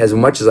routine as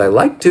much as I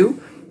like to,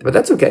 but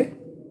that's okay.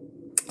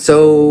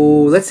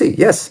 So let's see.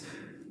 Yes,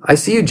 I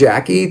see you,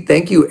 Jackie.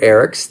 Thank you,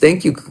 Erics.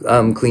 Thank you,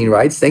 Clean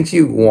Rights. Thank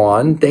you,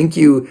 Juan. Thank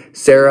you,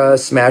 Sarah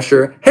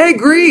Smasher. Hey,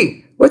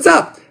 Gree, what's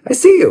up? I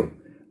see you.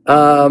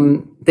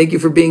 Thank you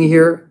for being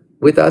here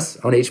with us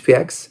on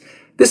HPX.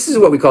 This is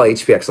what we call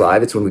HPX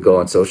Live. It's when we go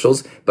on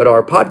socials, but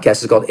our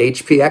podcast is called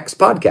HPX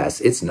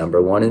Podcast. It's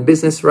number one in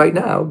business right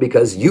now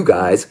because you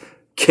guys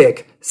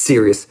kick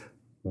serious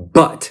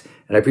butt.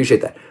 And I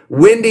appreciate that.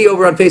 Wendy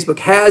over on Facebook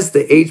has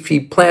the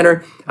HP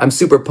Planner. I'm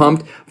super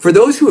pumped. For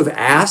those who have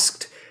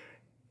asked,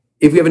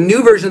 if we have a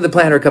new version of the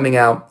planner coming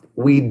out,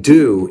 we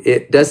do.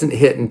 It doesn't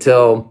hit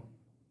until,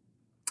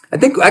 I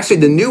think actually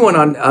the new one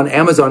on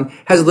Amazon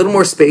has a little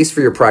more space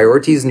for your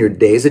priorities and your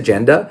day's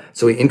agenda.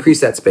 So we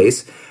increase that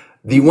space.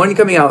 The one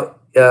coming out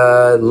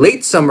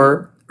late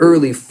summer,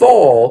 early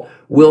fall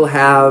we'll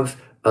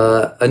have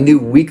a new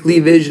weekly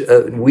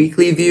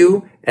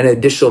view and an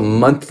additional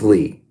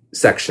monthly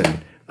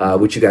section,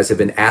 which you guys have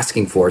been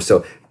asking for.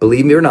 So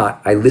believe me or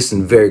not, I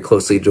listen very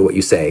closely to what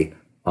you say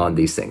on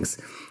these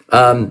things.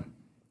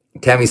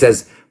 Tammy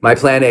says, my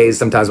plan A is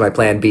sometimes my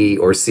plan B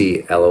or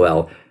C,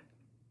 LOL.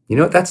 You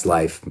know what? That's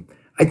life.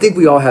 I think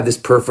we all have this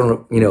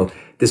perfect,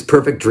 this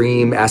perfect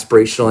dream,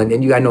 aspirational.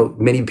 And I know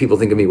many people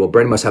think of me, well,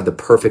 Brendan must have the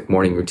perfect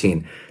morning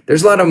routine.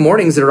 There's a lot of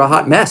mornings that are a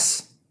hot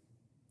mess.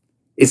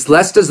 It's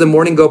less does the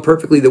morning go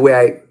perfectly the way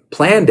I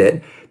planned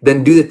it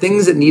than do the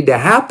things that need to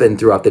happen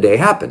throughout the day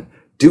happen.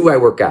 Do I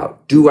work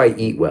out? Do I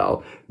eat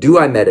well? Do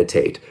I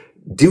meditate?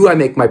 Do I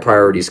make my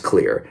priorities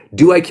clear?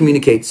 Do I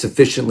communicate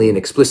sufficiently and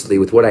explicitly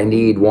with what I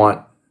need,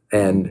 want,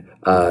 and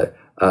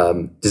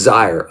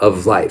desire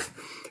of life?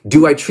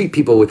 Do I treat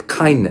people with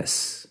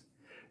kindness?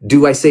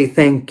 Do I say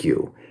thank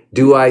you?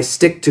 Do I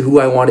stick to who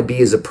I want to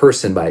be as a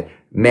person by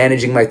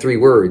managing my 3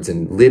 words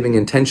and living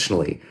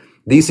intentionally?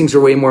 These things are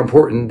way more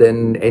important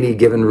than any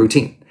given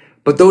routine.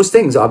 But those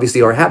things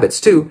obviously are habits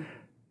too.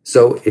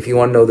 So if you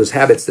want to know those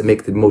habits that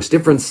make the most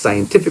difference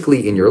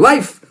scientifically in your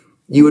life,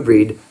 you would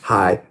read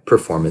High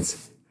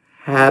Performance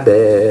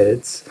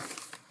Habits.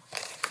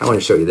 I want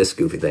to show you this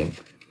goofy thing.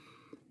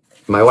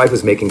 My wife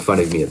was making fun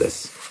of me of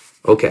this.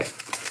 Okay,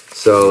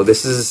 so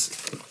this is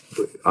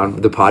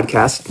on the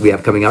podcast we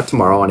have coming out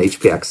tomorrow on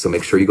HPX, so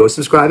make sure you go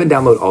subscribe and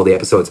download all the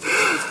episodes.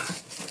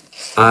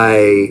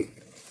 I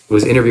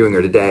was interviewing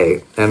her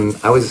today, and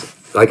I was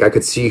like, I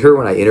could see her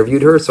when I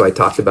interviewed her, so I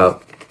talked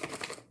about,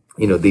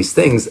 these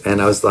things, and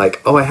I was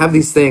like, oh, I have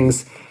these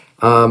things.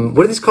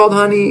 What are these called,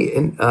 honey?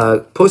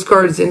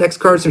 Postcards, index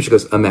cards? And she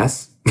goes, a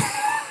mess.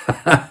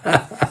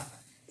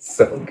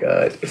 So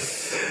good.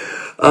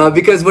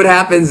 Because what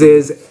happens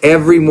is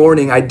every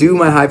morning I do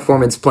my high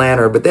performance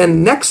planner, but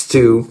then next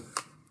to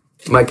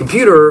my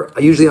computer,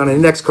 usually on an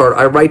index card,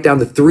 I write down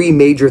the 3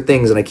 major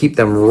things and I keep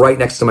them right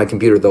next to my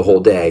computer the whole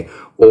day.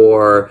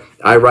 Or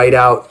I write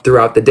out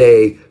throughout the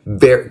day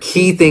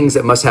key things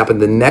that must happen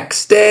the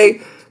next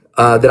day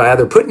that I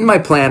either put in my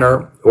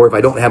planner, or if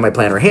I don't have my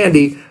planner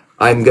handy,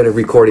 I'm going to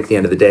record at the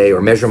end of the day or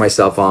measure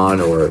myself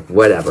on or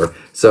whatever.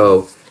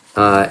 So,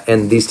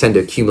 and these tend to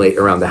accumulate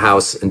around the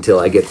house until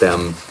I get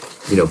them,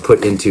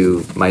 put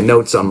into my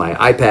notes on my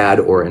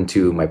iPad or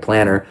into my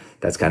planner.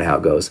 That's kind of how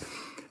it goes.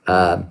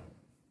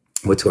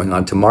 What's going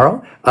on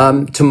tomorrow?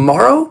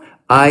 Tomorrow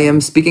I am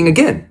speaking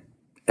again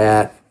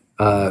at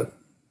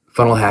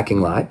Funnel Hacking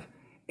Live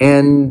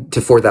and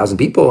to 4,000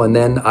 people. And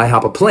then I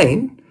hop a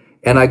plane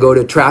and I go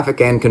to Traffic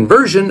and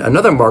Conversion,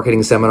 another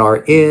marketing seminar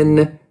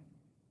in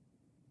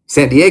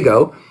San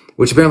Diego,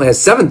 which apparently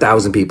has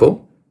 7,000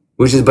 people,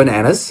 which is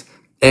bananas.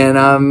 And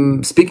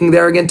I'm speaking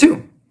there again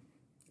too.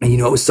 And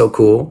it was so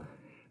cool.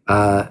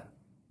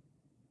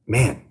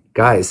 Man,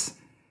 guys,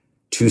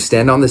 to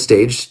stand on the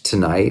stage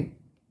tonight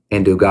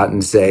and to go out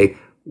and say,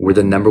 we're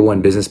the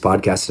 #1 business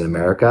podcast in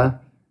America.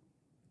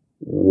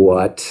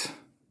 What?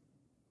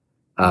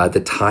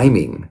 The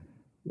timing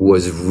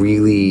was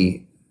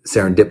really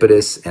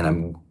serendipitous, and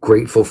I'm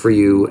grateful for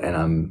you, and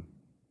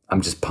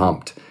I'm just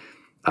pumped.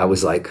 I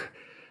was like,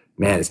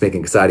 man, it's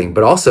making it exciting.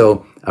 But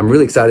also, I'm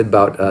really excited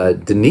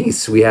about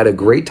Denise. We had a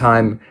great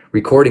time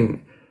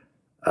recording.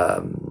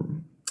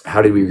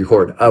 How did we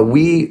record?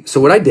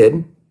 So what I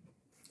did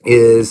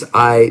is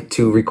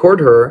to record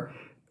her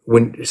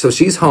so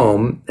she's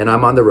home and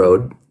I'm on the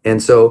road.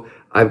 And so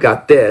I've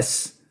got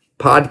this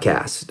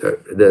podcast,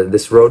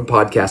 this Rode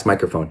podcast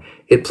microphone.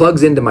 It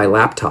plugs into my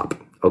laptop.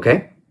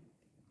 Okay.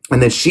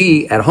 And then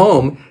she at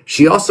home,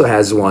 she also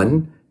has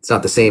one. It's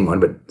not the same one,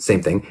 but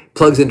same thing,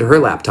 plugs into her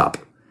laptop.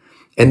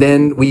 And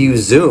then we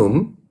use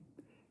Zoom,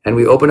 and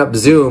we open up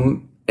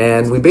Zoom,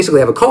 and we basically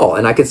have a call,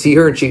 and I can see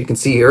her and she can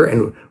see her,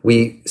 and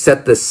we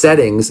set the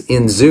settings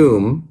in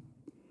Zoom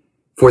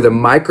for the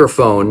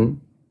microphone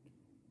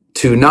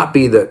to not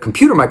be the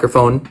computer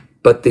microphone,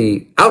 but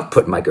the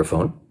output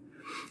microphone.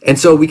 And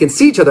so we can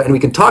see each other and we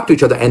can talk to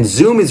each other, and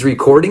Zoom is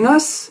recording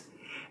us.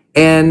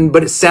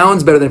 But it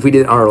sounds better than if we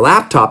did it on our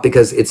laptop,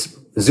 because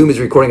Zoom is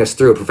recording us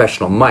through a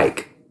professional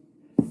mic.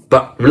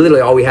 But really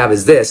all we have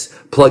is this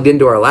plugged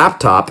into our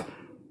laptop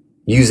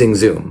using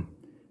Zoom.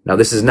 Now,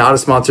 this is not a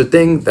sponsored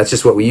thing. That's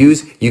just what we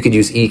use. You could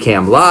use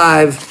Ecamm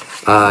Live.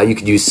 You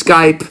could use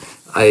Skype.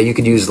 You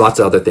could use lots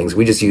of other things.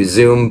 We just use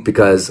Zoom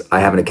because I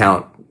have an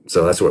account.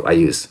 So that's what I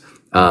use.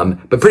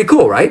 But pretty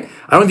cool, right?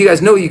 I don't know if you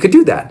guys know you could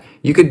do that.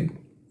 You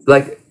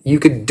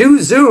could do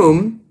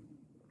Zoom,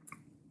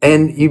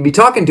 and you'd be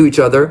talking to each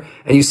other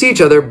and you see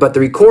each other, but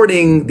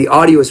the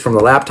audio is from the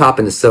laptop,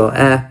 and so,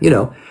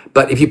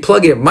 But if you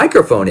plug a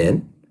microphone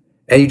in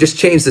and you just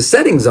change the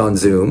settings on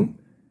Zoom,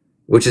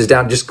 which is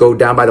just go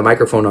down by the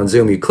microphone on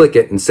Zoom, you click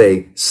it and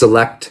say,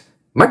 select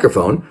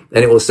microphone,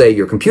 and it will say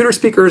your computer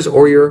speakers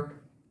or your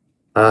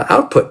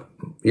output,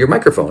 your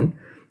microphone.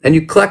 And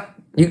you click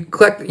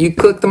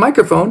the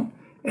microphone,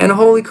 and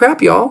holy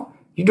crap, y'all,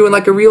 you're doing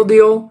like a real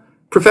deal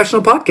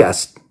professional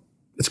podcast.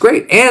 It's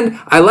great. And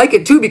I like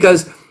it too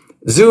because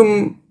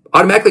Zoom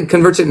automatically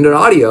converts it into an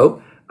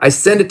audio. I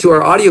send it to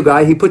our audio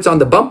guy. He puts on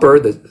the bumper,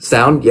 the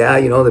sound,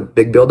 the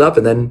big build up,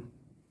 and then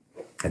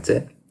that's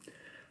it.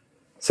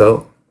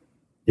 So,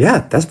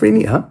 yeah, that's pretty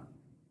neat, huh?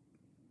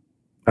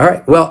 All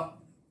right. Well,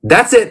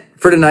 that's it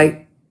for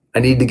tonight. I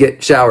need to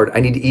get showered.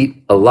 I need to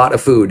eat a lot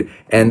of food.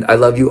 And I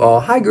love you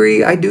all. Hi,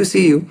 Gree. I do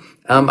see you.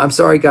 I'm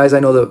sorry, guys. I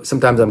know that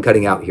sometimes I'm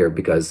cutting out here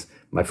because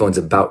my phone's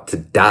about to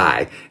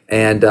die.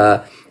 And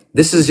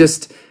this is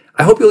just,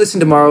 I hope you listen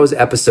to tomorrow's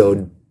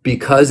episode,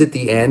 because at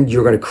the end,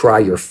 you're going to cry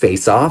your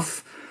face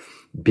off.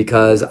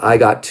 Because I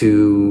got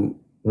to,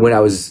 when I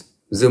was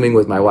Zooming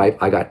with my wife,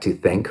 I got to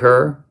thank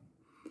her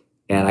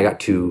and I got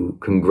to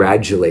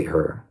congratulate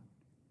her.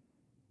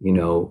 You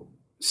know,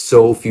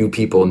 so few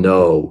people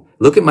know.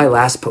 Look at my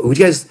last would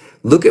you guys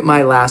look at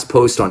my last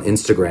post on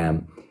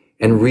Instagram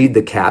and read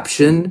the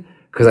caption,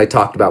 because I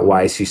talked about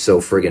why she's so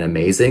friggin'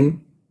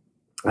 amazing.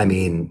 I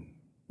mean,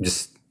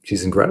 just,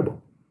 she's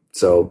incredible.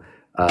 So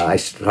I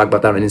should talk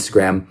about that on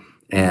Instagram,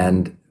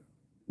 and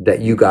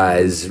that you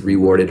guys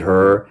rewarded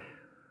her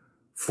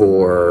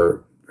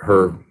for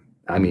her,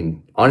 I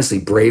mean, honestly,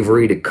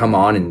 bravery to come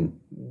on and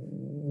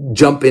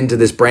jump into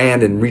this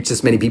brand and reach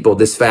this many people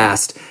this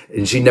fast.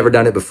 And she'd never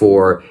done it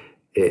before.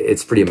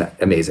 It's pretty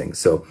amazing.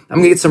 So I'm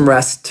gonna get some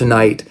rest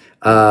tonight.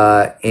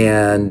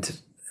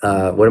 And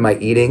what am I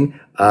eating?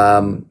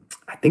 I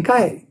think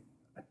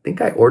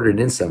I ordered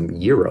in some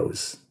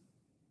gyros,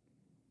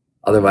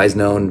 otherwise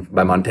known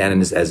by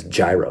Montanans as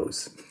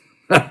gyros.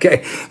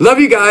 Okay. Love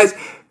you guys.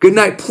 Good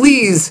night.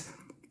 Please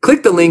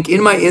click the link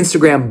in my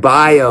Instagram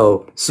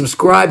bio.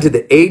 Subscribe to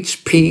the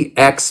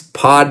HPX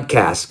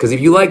podcast. Because if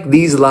you like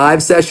these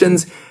live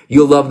sessions,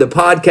 you'll love the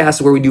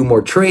podcast where we do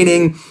more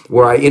training,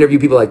 where I interview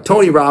people like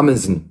Tony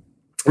Robbins and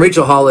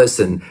Rachel Hollis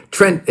and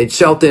Trent and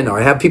Shelton,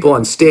 or I have people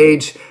on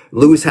stage,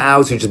 Lewis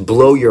Howes, who just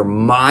blow your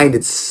mind.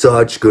 It's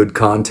such good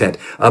content.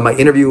 My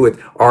interview with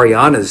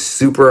Ariana is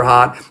super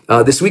hot.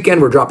 This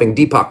weekend, we're dropping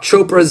Deepak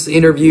Chopra's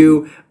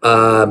interview,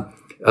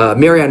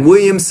 Marianne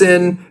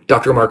Williamson,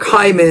 Dr. Mark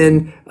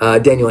Hyman,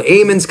 Daniel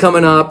Amen's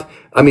coming up.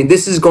 I mean,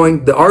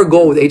 our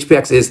goal with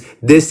HPX is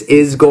this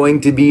is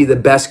going to be the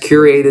best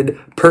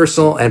curated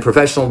personal and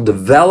professional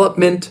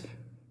development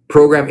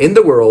program in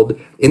the world,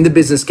 in the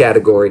business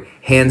category,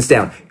 hands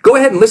down. Go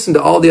ahead and listen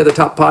to all the other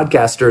top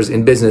podcasters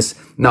in business.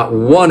 Not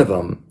one of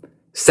them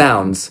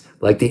sounds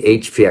like the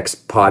HPX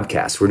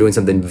podcast. We're doing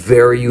something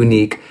very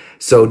unique.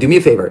 So do me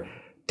a favor,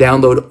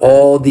 download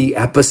all the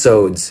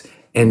episodes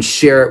and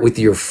share it with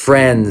your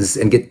friends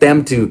and get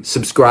them to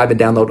subscribe and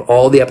download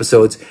all the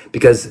episodes,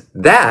 because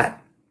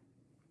that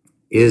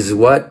is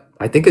what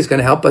I think is going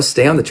to help us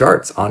stay on the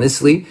charts,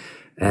 honestly.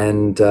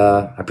 And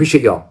I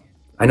appreciate y'all.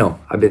 I know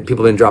people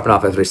have been dropping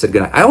off after I said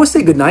goodnight. I always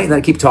say goodnight and then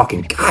I keep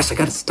talking. Gosh, I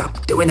got to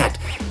stop doing that.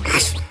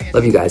 Gosh,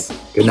 love you guys.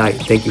 Good night.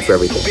 Thank you for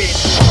everything.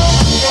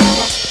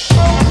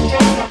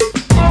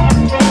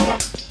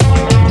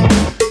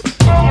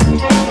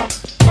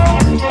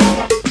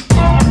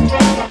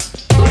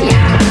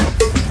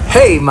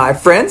 Hey, my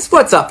friends,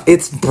 what's up?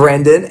 It's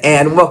Brendan,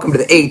 and welcome to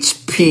the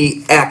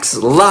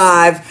HPX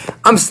Live.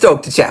 I'm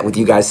stoked to chat with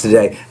you guys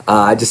today.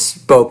 I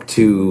just spoke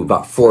to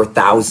about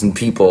 4,000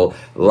 people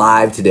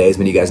live today. As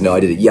many of you guys know, I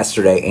did it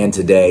yesterday and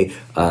today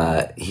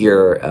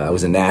here. I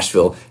was in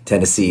Nashville,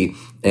 Tennessee,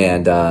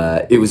 and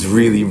it was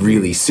really,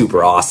 really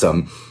super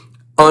awesome.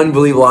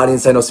 Unbelievable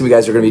audience. I know some of you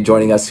guys are going to be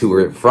joining us who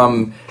were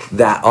from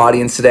that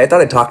audience today. I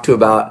thought I'd talk to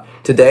about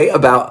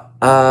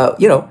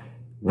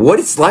what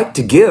it's like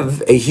to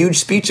give a huge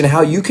speech and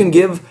how you can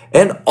give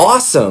an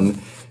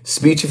awesome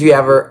speech if you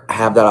ever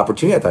have that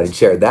opportunity. I thought I'd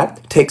share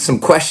that. Take some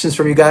questions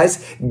from you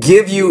guys.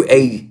 Give you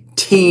a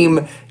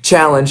team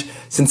challenge.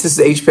 Since this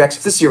is HPX,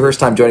 if this is your first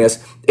time joining us,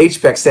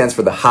 HPX stands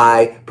for the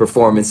High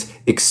Performance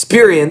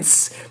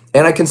Experience.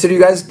 And I consider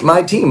you guys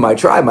my team, my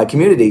tribe, my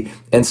community.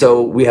 And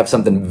so we have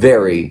something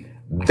very,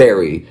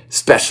 very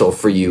special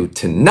for you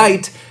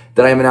tonight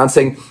that I am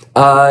announcing.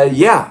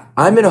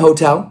 I'm in a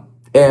hotel.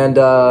 And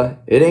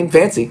it ain't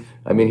fancy.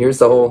 I mean, here's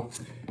the whole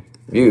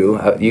view.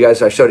 You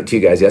guys, I showed it to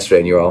you guys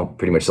yesterday, and you were all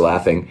pretty much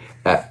laughing.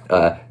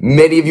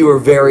 Many of you are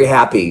very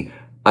happy,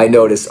 I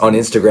noticed on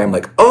Instagram,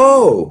 like,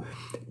 oh,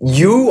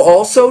 you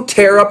also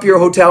tear up your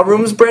hotel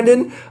rooms,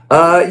 Brendan?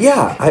 I'm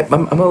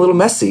a little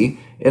messy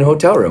in a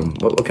hotel room.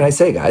 What can I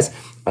say, guys?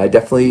 I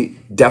definitely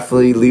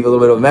leave a little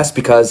bit of a mess,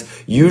 because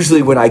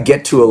usually when I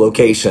get to a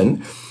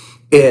location,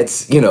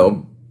 it's,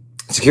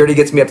 security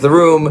gets me up to the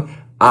room.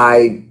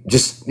 I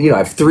just, I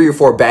have 3 or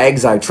 4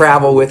 bags I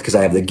travel with, because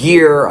I have the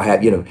gear, I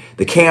have,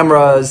 the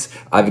cameras,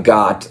 I've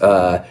got,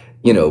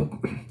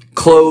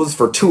 clothes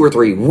for 2 or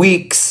 3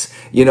 weeks.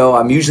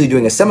 I'm usually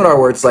doing a seminar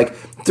where it's like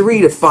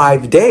 3 to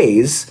 5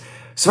 days.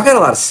 So I got a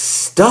lot of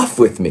stuff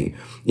with me,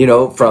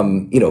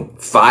 from,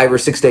 5 or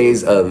 6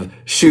 days of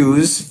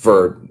shoes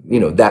for,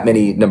 that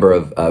many number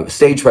of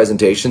stage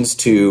presentations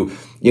to,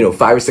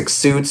 5 or 6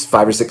 suits,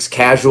 5 or 6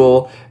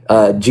 casual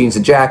jeans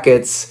and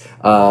jackets,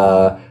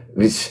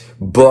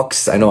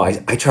 books. I know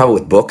I travel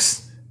with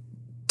books.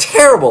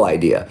 Terrible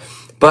idea.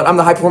 But I'm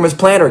the high performance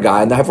planner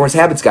guy and the high performance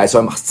habits guy. So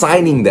I'm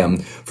assigning them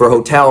for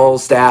hotel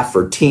staff,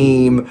 for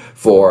team,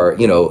 for,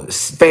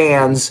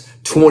 fans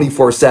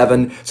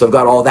 24/7. So I've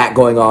got all that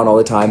going on all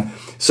the time.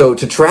 So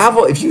to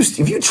travel, if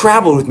you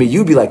traveled with me,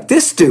 you'd be like,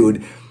 this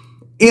dude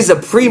is a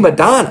prima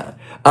donna.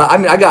 I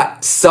mean, I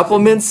got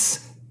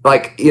supplements.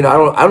 Like, I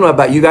don't know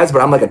about you guys,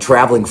 but I'm like a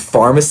traveling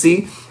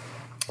pharmacy.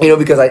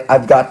 Because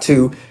I've got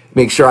to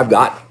make sure I've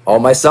got all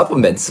my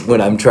supplements when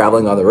I'm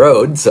traveling on the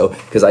road. So,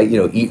 because I,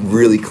 eat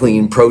really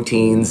clean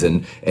proteins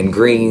and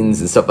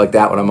greens and stuff like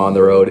that when I'm on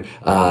the road.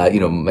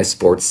 My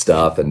sports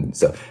stuff. And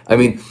so, I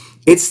mean,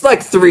 it's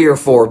like 3 or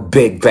 4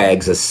 big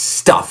bags of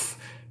stuff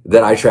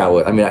that I travel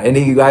with. I mean,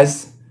 any of you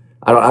guys?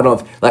 I don't know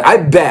if, like, I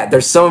bet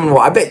there's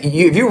someone, I bet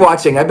you, if you're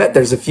watching, I bet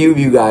there's a few of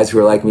you guys who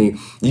are like me.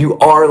 You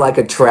are like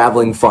a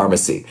traveling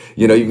pharmacy.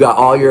 You've got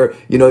all your,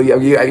 you got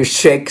your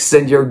shakes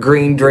and your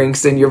green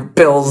drinks and your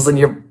pills and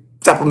your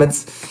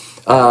supplements.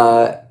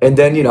 And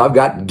then, I've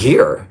got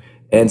gear.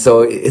 And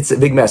so it's a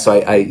big mess. So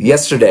I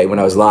yesterday when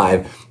I was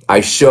live,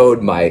 I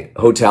showed my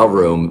hotel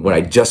room when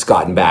I just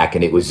gotten back,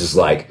 and it was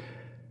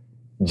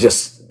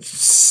just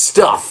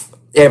stuff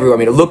everywhere. I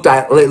mean, it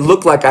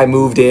looked like I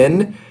moved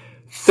in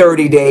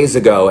 30 days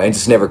ago and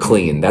just never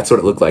cleaned. That's what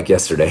it looked like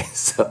yesterday.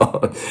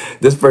 So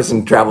this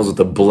person travels with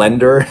a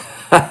blender.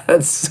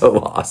 That's so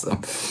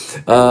awesome.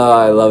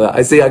 I love it.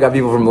 I see I got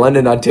people from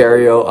London,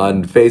 Ontario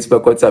on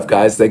Facebook. What's up,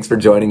 guys? Thanks for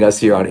joining us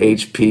here on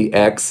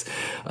HPX.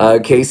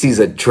 Casey's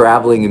a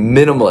traveling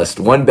minimalist.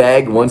 1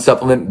 bag, 1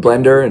 supplement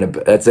blender, and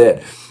that's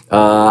it.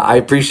 I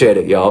appreciate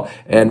it, y'all.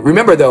 And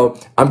remember, though,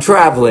 I'm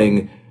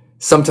traveling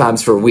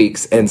sometimes for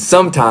weeks, and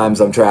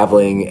sometimes I'm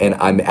traveling and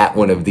I'm at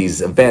one of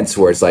these events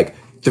where it's like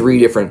 3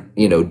 different,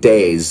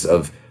 days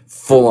of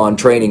full-on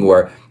training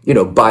where,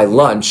 by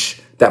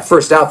lunch, that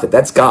first outfit,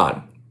 that's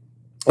gone.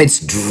 It's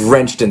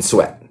drenched in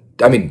sweat.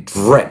 I mean,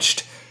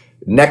 drenched.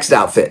 Next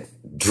outfit,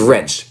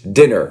 drenched.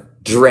 Dinner,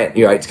 drenched.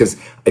 Right? Because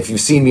if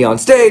you've seen me on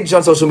stage,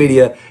 on social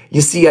media,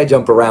 you see I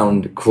jump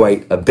around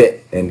quite a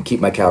bit and keep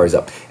my calories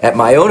up. At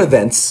my own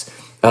events,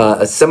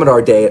 a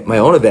seminar day at my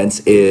own events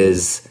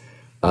is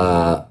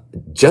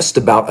just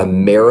about a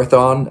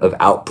marathon of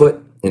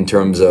output in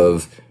terms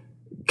of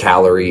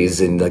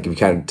calories. And like if you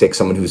kind of take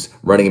someone who's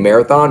running a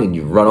marathon and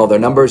you run all their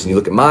numbers and you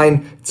look at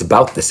mine, it's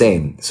about the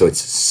same. So it's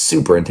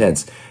super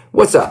intense.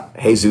 What's up?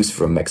 Jesus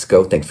from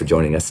Mexico. Thanks for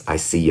joining us. I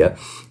see ya.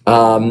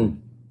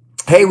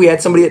 Hey, we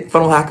had somebody at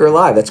Funnel Hacker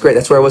Live. That's great.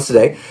 That's where I was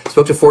today.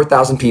 Spoke to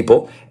 4,000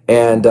 people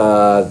and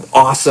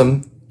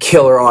awesome,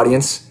 killer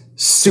audience.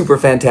 Super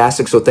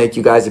fantastic. So thank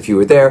you guys if you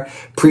were there.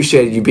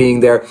 Appreciated you being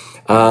there.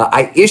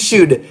 I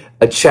issued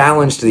a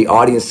challenge to the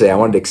audience today. I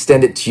wanted to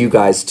extend it to you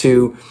guys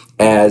too,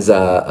 as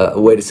a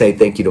way to say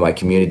thank you to my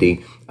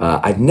community.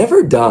 I've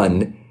never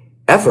done,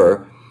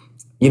 ever,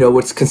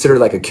 what's considered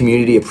like a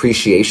community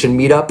appreciation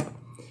meetup,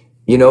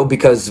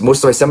 because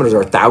most of my seminars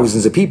are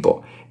thousands of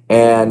people.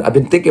 And I've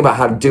been thinking about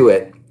how to do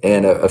it.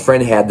 And a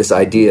friend had this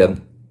idea,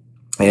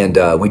 and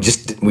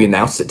we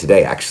announced it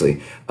today,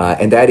 actually.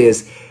 And that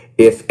is,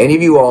 if any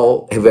of you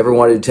all have ever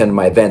wanted to attend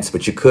my events,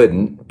 but you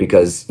couldn't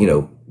because,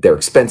 they're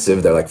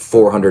expensive, they're like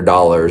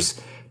 $400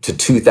 to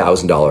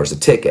 $2,000 a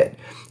ticket.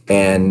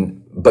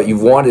 But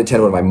you've wanted to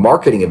attend one of my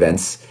marketing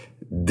events,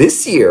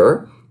 this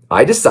year,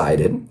 I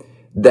decided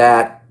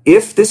that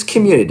if this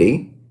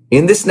community,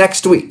 in this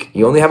next week,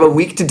 you only have a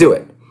week to do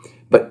it,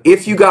 but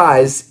if you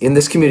guys in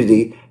this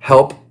community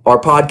help our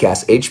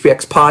podcast,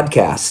 HPX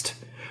Podcast,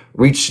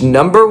 reach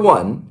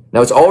 #1,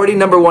 now it's already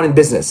 #1 in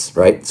business,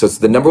 right? So it's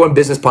the #1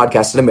 business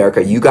podcast in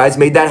America. You guys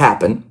made that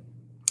happen.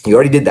 You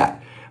already did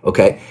that,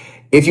 okay?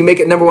 If you make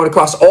it #1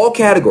 across all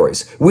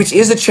categories, which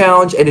is a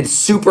challenge and it's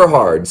super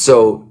hard,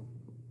 so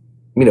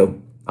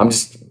I'm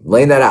just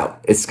laying that out.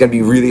 It's going to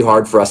be really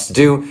hard for us to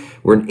do.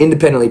 We're an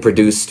independently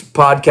produced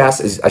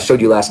podcast. As I showed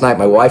you last night,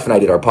 my wife and I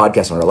did our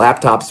podcast on our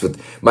laptops with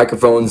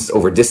microphones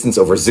over distance,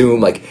 over Zoom.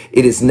 Like,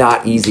 it is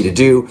not easy to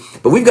do.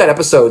 But we've got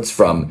episodes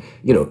from,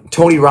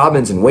 Tony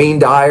Robbins and Wayne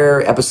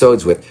Dyer,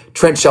 episodes with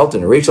Trent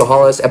Shelton and Rachel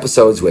Hollis,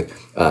 episodes with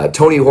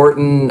Tony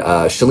Horton,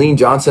 Chalene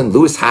Johnson,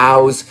 Lewis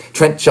Howes,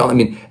 Trent Shelton.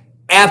 I mean,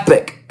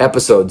 epic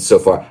episodes so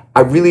far.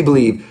 I really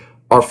believe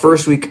our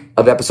first week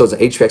of episodes on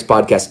HPX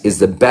Podcast is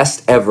the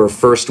best ever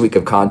first week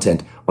of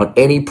content on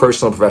any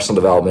personal and professional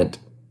development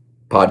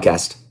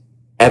podcast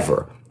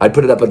ever. I'd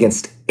put it up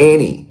against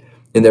any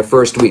in their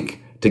first week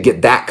to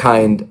get that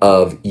kind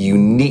of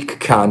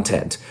unique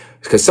content.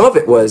 Because some of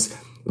it was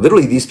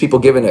literally these people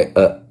giving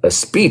a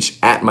speech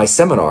at my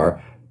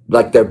seminar,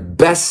 like their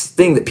best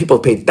thing that people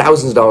have paid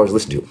thousands of dollars to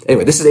listen to.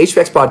 Anyway, this is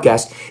HPX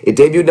Podcast. It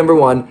debuted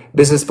 #1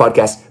 business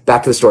podcast.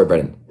 Back to the story,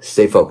 Brendan.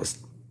 Stay focused.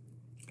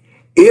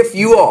 If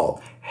you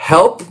all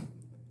help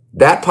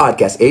that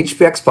podcast,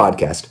 HPX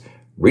Podcast,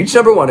 reach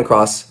 #1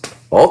 across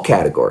all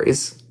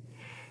categories,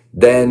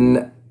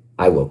 then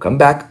I will come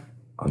back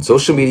on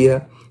social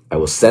media. I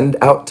will send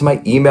out to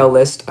my email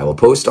list. I will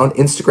post on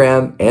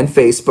Instagram and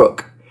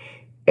Facebook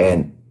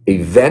an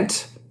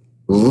event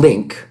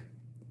link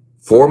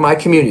for my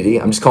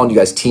community. I'm just calling you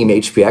guys Team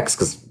HPX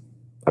because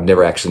I've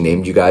never actually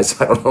named you guys.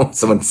 I don't know.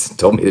 Someone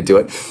told me to do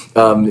it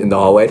in the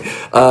hallway.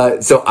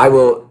 So I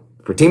will,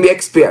 for Team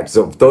HPX,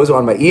 so if those are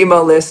on my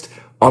email list,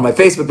 on my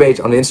Facebook page,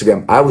 on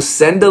Instagram, I will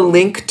send a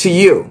link to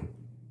you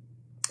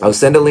I'll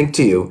send a link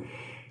to you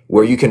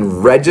where you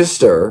can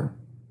register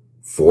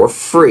for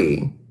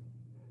free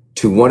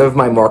to one of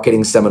my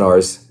marketing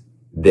seminars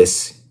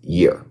this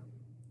year.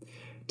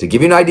 To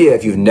give you an idea,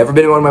 if you've never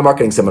been to one of my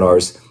marketing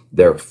seminars,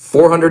 they're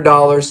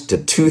 $400 to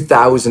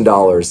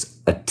 $2,000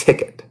 a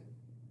ticket.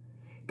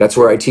 That's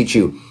where I teach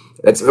you.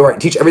 That's where I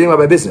teach everything about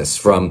my business,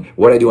 from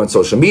what I do on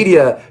social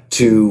media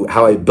to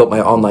how I built my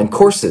online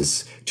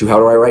courses, to how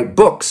do I write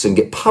books and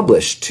get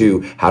published,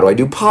 to how do I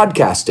do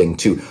podcasting,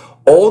 to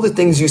all the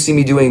things you see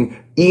me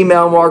doing,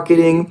 email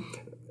marketing,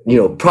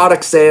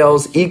 product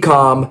sales,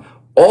 e-com,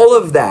 all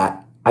of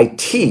that I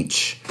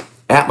teach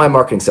at my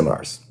marketing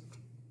seminars.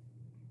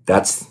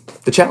 That's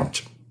the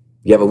challenge.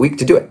 You have a week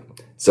to do it.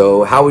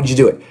 So how would you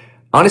do it?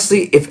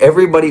 Honestly, if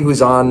everybody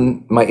who's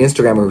on my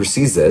Instagram or who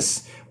sees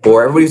this,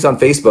 or everybody who's on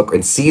Facebook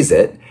and sees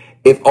it,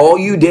 if all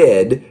you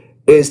did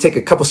is take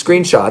a couple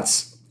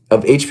screenshots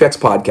of HPX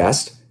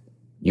podcast,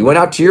 you went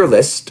out to your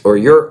list or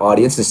your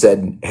audience and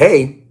said,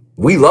 hey,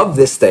 we love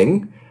this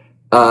thing,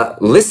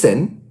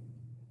 listen,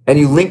 and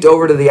you linked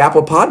over to the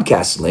Apple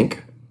Podcast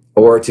link,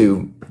 or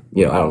to,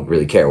 I don't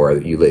really care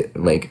where you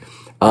link,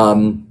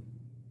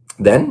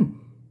 then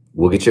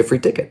we'll get you a free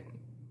ticket.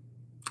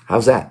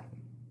 How's that?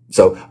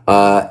 So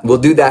we'll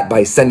do that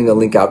by sending a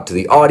link out to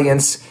the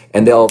audience,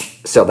 and they'll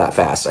sell that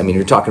fast. I mean,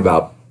 you're talking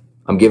about,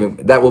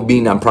 that will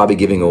mean I'm probably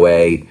giving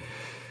away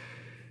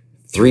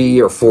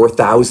 3,000 or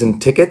 4,000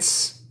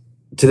 tickets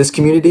to this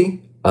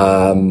community.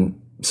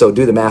 So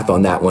do the math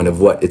on that one of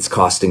what it's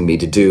costing me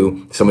to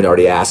do. Someone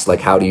already asked, like,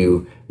 how do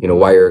you,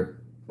 why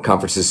are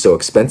conferences so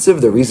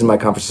expensive? The reason my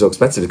conference is so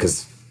expensive is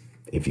because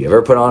if you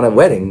ever put on a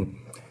wedding,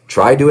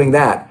 try doing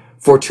that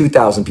for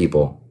 2,000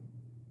 people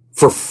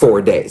for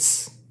 4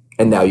 days.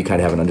 And now you kind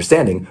of have an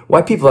understanding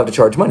why people have to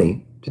charge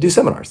money to do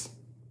seminars.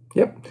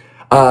 Yep.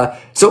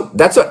 So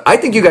that's what I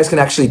think you guys can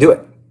actually do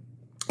it.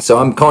 So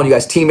I'm calling you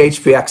guys Team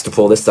HPX to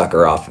pull this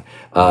sucker off.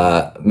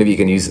 Maybe you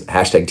can use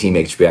hashtag Team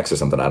HPX or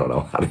something. I don't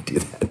know how to do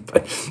that.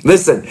 But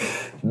listen,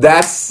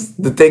 that's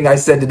the thing I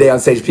said today on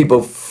stage.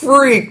 People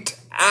freaked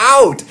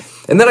out.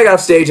 And then I got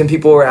off stage and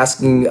people were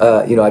asking,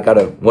 I got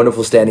a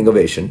wonderful standing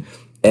ovation.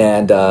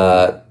 And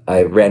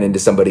I ran into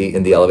somebody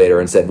in the elevator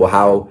and said,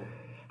 well,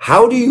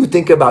 how do you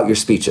think about your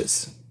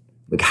speeches?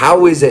 Like,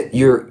 how is it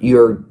you're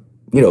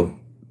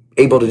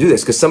able to do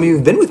this? Because some of you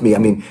have been with me. I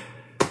mean,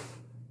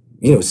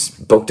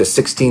 spoke to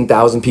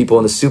 16,000 people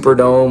in the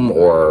Superdome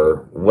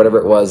or whatever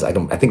it was. I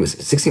think it was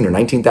 16 or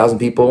 19,000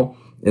 people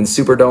in the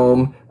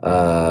Superdome.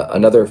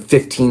 Another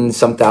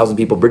 15-some thousand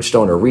people,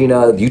 Bridgestone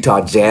Arena, the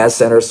Utah Jazz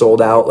Center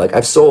sold out. Like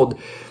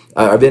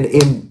I've been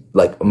in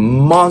like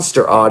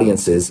monster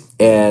audiences,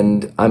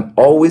 and I'm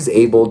always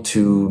able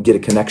to get a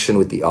connection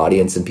with the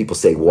audience, and people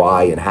say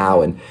why and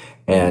how, and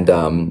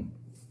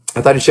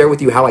I thought I'd share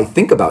with you how I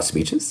think about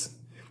speeches.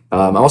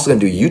 I'm also going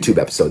to do a YouTube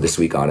episode this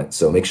week on it,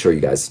 so make sure you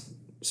guys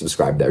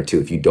subscribe there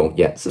too if you don't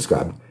yet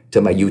subscribe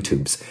to my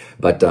YouTubes.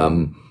 But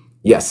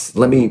yes,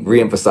 let me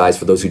reemphasize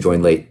for those who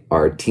joined late,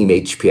 our Team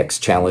HPX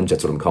Challenge,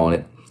 that's what I'm calling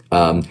it.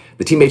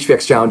 The Team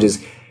HPX Challenge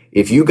is,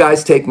 if you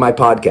guys take my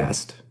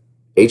podcast,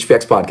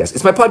 HPX Podcast,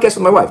 it's my podcast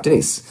with my wife,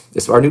 Denise.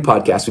 It's our new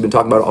podcast. We've been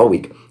talking about it all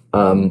week.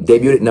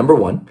 Debuted at number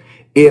 1.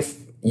 If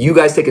you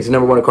guys take it to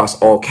number 1 across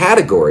all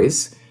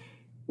categories,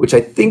 which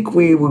I think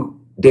we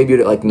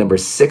debuted at like number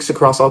 6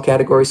 across all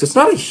categories. So it's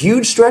not a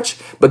huge stretch,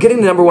 but getting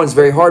to number 1 is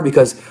very hard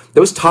because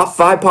those top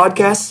 5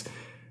 podcasts,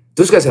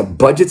 those guys have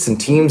budgets and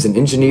teams and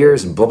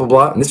engineers and blah, blah,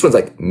 blah. And this one's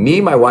like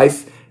me, my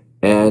wife,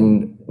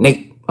 and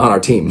Nate on our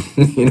team,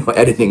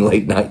 editing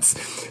late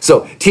nights.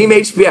 So Team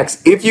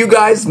HPX, if you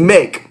guys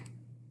make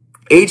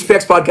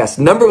HPX Podcast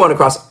number 1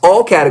 across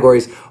all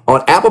categories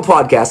on Apple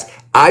Podcasts,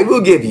 I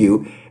will give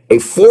you a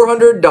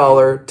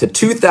 $400 to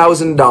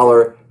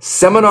 $2,000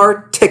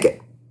 seminar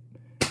ticket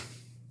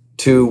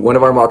to one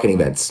of our marketing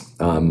events,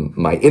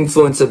 my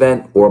Influence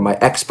event or my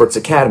Experts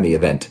Academy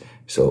event.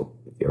 So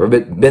if you've ever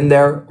been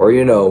there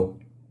or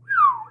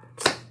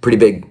pretty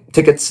big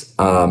tickets,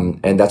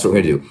 and that's what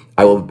we're going to do.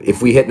 I will,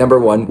 if we hit number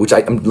 1, which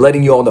I'm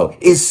letting you all know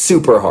is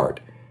super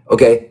hard,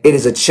 okay? It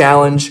is a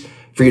challenge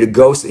for you to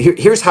go.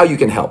 Here's how you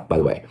can help, by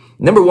the way.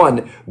 Number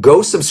 1,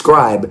 go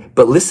subscribe,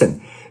 but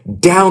listen,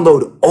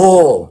 download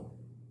all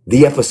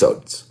the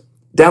episodes.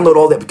 Download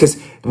all that, because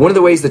one of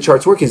the ways the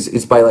charts work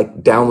is by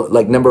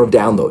number of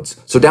downloads.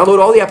 So download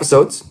all the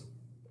episodes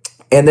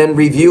and then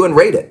review and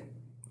rate it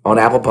on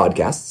Apple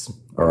Podcasts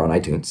or on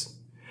iTunes.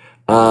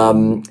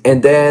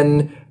 And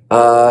then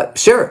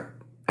share it.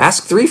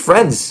 Ask 3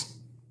 friends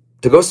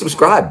to go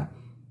subscribe.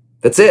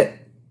 That's it.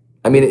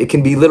 I mean, it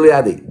can be literally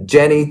that.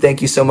 Jenny,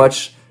 thank you so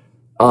much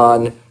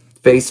on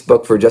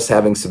Facebook for just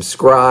having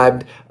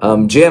subscribed.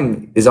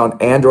 Jim is on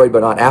Android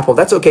but on Apple.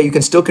 That's okay. You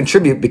can still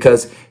contribute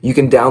because you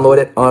can download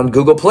it on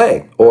Google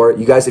Play. Or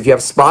you guys, if you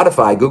have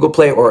Spotify, Google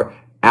Play, or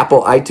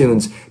Apple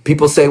iTunes,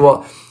 people say,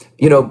 well,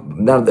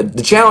 now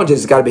the challenge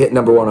is it's got to be hit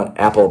number 1 on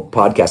Apple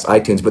Podcasts,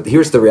 iTunes. But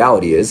here's the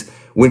reality is,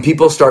 when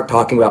people start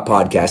talking about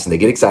podcasts and they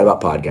get excited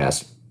about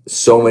podcasts,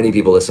 so many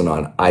people listen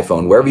on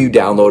iPhone, wherever you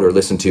download or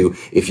listen to.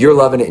 If you're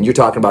loving it and you're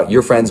talking about,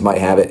 your friends might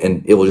have it,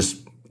 and it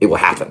will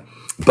happen.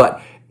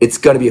 But it's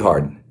going to be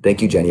hard.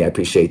 Thank you, Jenny. I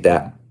appreciate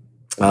that.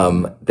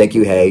 Thank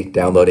you, Hey,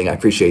 downloading. I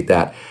appreciate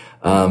that.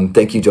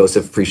 Thank you,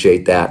 Joseph.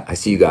 Appreciate that. I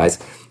see you guys.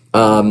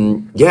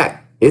 Yeah,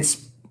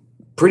 it's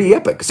pretty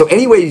epic. So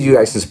any way you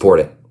guys can support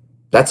it,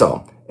 that's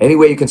all. Any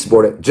way you can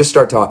support it, just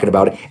start talking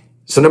about it.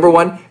 So number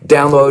one,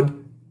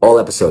 download all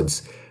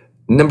episodes.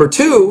 Number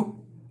two,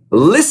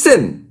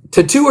 listen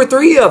to 2 or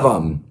 3 of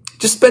them.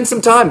 Just spend some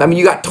time. I mean,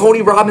 you got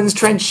Tony Robbins,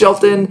 Trent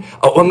Shelton.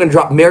 Oh, I'm going to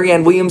drop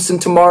Marianne Williamson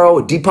tomorrow,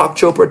 Deepak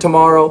Chopra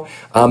tomorrow.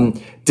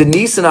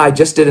 Denise and I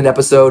just did an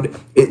episode.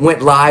 It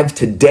went live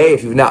today,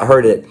 if you've not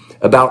heard it,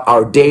 about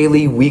our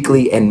daily,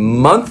 weekly, and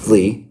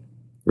monthly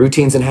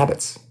routines and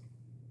habits.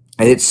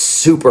 And it's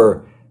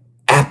super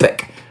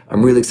epic.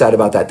 I'm really excited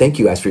about that. Thank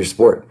you guys for your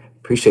support.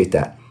 Appreciate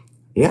that.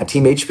 Yeah,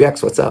 Team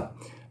HPX, what's up?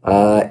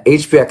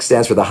 HPX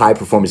stands for the High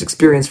Performance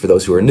Experience. For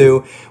those who are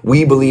new,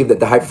 we believe that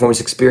the High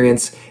Performance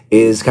Experience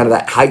is kind of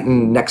that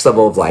heightened next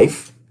level of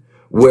life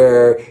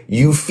where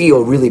you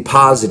feel really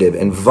positive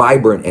and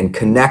vibrant and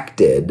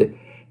connected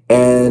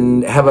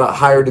and have a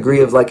higher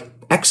degree of like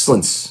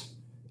excellence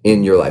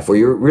in your life, where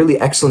you're really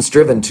excellence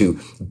driven to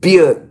be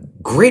a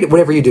great at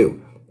whatever you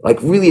do,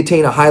 like really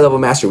attain a high level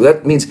mastery.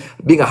 That means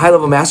being a high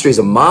level mastery as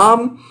a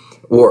mom,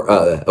 or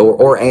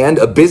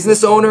a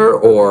business owner,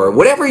 or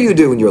whatever you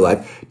do in your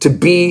life, to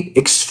be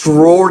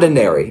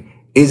extraordinary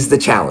is the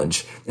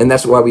challenge. And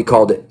that's why we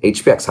called it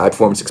HPX, High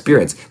Performance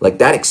Experience. Like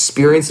that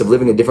experience of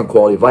living a different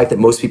quality of life that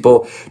most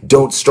people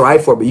don't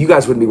strive for. But you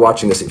guys wouldn't be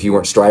watching this if you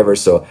weren't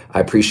strivers. So I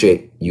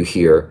appreciate you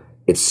here.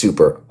 It's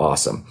super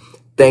awesome.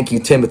 Thank you,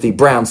 Timothy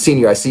Brown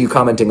Sr. I see you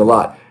commenting a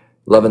lot.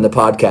 Loving the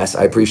podcast.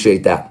 I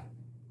appreciate that.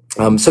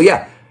 So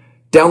yeah.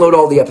 Download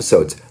all the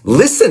episodes.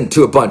 Listen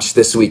to a bunch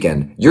this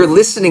weekend. Your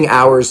listening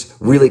hours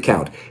really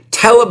count.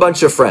 Tell a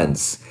bunch of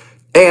friends.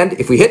 And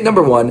if we hit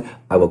number 1,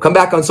 I will come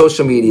back on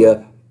social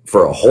media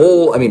for a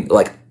whole,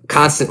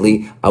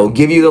 constantly. I will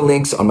give you the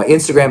links on my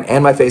Instagram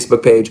and my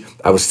Facebook page.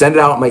 I will send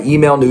it out on my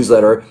email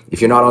newsletter. If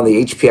you're not on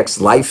the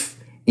HPX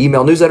Life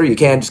email newsletter, you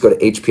can just go to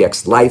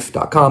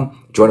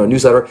hpxlife.com, join our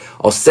newsletter.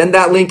 I'll send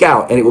that link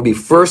out and it will be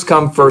first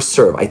come, first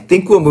serve. I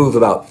think we'll move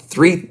about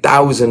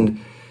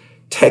 3,000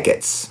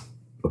 tickets.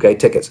 Okay,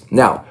 tickets.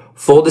 Now,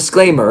 full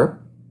disclaimer,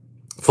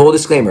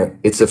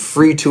 it's a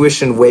free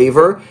tuition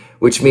waiver,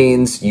 which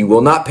means you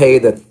will not pay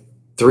the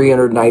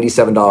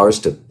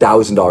 $397 to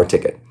 $1,000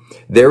 ticket.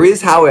 There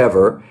is,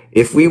 however,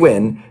 if we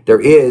win, there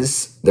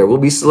will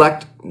be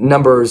select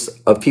numbers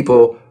of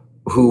people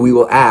who we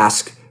will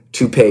ask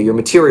to pay your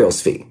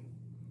materials fee,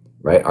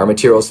 right? Our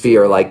materials fee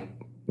are like,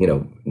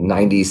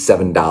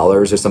 $97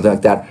 or something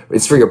like that.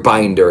 It's for your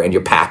binder and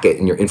your packet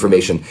and your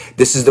information.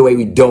 This is the way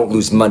we don't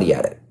lose money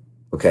at it,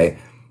 okay?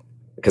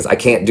 Because I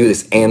can't do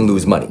this and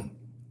lose money.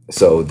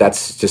 So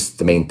that's just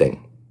the main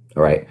thing.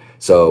 All right.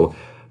 So,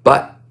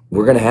 but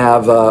we're going to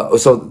have,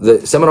 so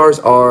the seminars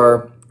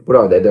are, what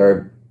are they?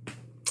 They're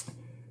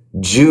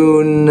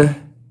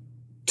June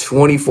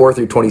 24th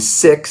through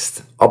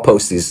 26th. I'll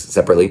post these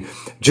separately.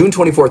 June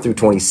 24th through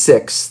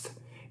 26th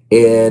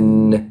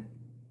in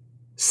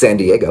San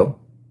Diego.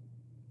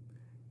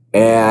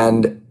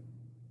 And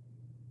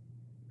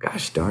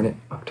gosh darn it,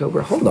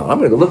 October. Hold on. I'm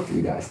going to go look for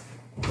you guys.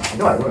 I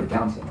know I wrote it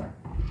down somewhere.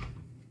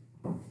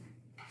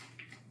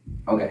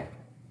 Okay.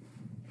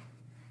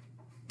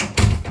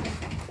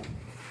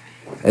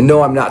 And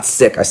no, I'm not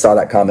sick. I saw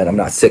that comment. I'm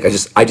not sick.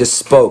 I just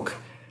spoke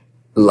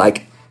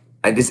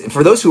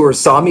for those who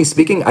saw me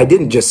speaking, I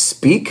didn't just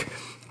speak.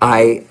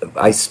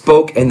 I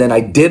spoke, and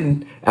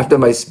then after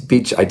my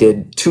speech, I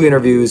did 2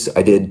 interviews.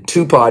 I did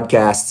 2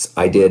 podcasts.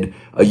 I did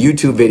a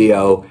YouTube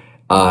video,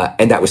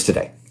 and that was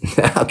today.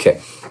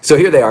 Okay. So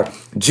here they are.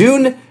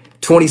 June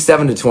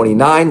 27 to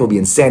 29 will be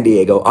in San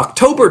Diego.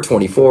 October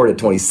 24 to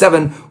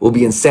 27 will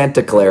be in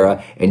Santa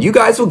Clara. And you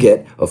guys will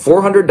get a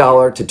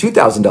 $400 to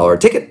 $2,000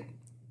 ticket,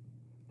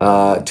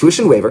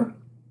 tuition waiver,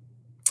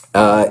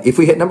 if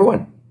we hit number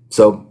 1.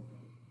 So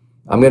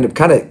I'm going to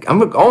I'm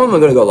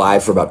going to go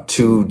live for about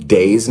 2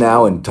 days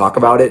now and talk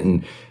about it.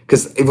 And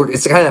because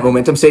it's kind of that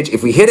momentum stage.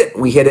 If we hit it,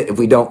 we hit it. If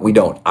we don't, we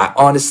don't. I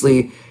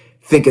honestly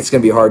think it's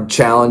going to be a hard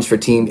challenge for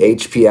Team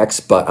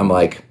HPX, but I'm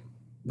like,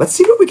 let's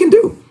see what we can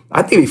do.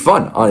 I think it'd be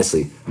fun,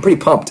 honestly. I'm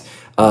pretty pumped.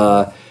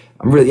 I'm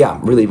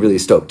really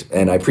stoked.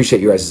 And I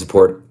appreciate you guys'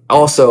 support.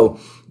 Also,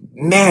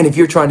 man, if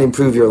you're trying to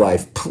improve your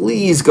life,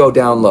 please go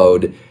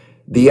download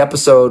the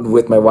episode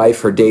with my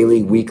wife, her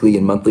daily, weekly,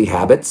 and monthly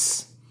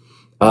habits.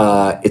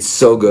 It's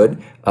so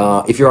good.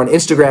 If you're on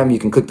Instagram, you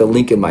can click the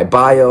link in my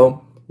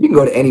bio. You can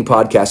go to any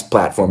podcast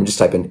platform and just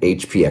type in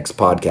HPX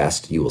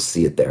podcast. You will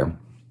see it there.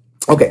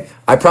 Okay,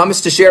 I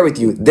promised to share with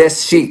you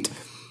this sheet.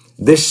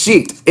 This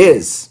sheet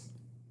is,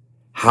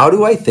 how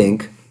do I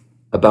think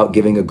about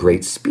giving a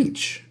great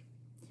speech?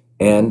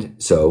 And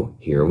so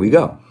here we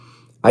go.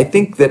 I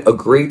think that a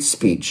great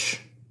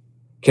speech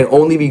can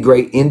only be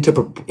great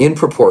in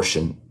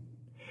proportion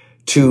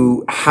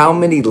to how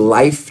many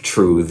life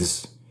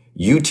truths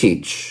you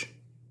teach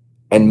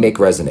and make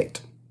resonate.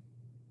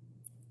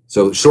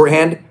 So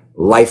shorthand,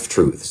 life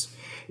truths.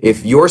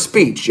 if your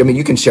speech, I mean,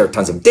 you can share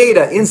tons of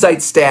data,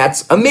 insights,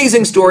 stats,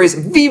 amazing stories,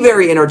 be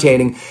very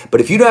entertaining. But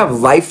if you don't have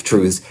life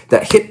truths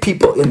that hit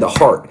people in the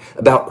heart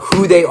about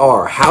who they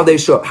are, how they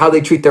show up, how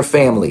they treat their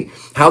family,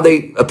 how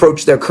they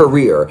approach their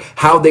career,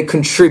 how they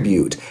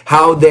contribute,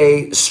 how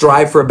they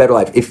strive for a better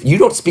life. If you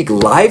don't speak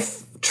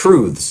life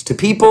truths to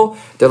people,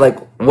 they're like,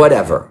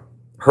 whatever.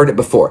 Heard it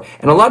before.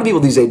 And a lot of people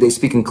these days, they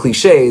speak in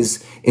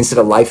cliches instead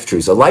of life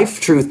truths. A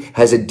life truth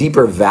has a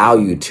deeper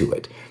value to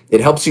it.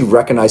 It helps you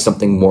recognize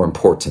something more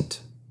important.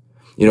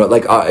 You know,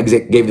 like I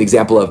gave the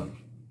example of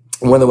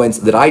one of the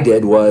ones that I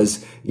did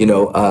was,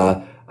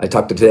 I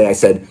talked to today, I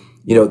said,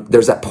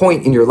 there's that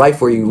point in your life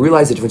where you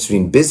realize the difference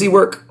between busy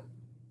work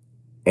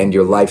and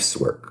your life's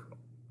work.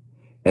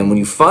 And when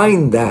you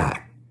find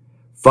that,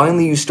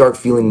 finally you start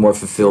feeling more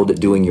fulfilled at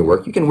doing your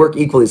work. You can work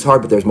equally as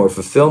hard, but there's more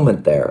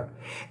fulfillment there.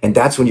 And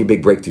that's when your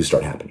big breakthroughs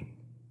start happening.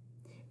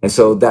 And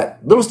so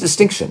that little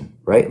distinction,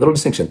 right? Little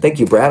distinction. Thank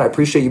you, Brad. I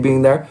appreciate you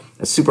being there.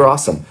 That's super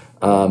awesome.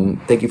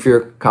 Thank you for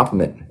your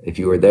compliment. If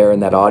you were there in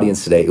that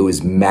audience today, it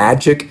was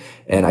magic.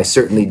 And I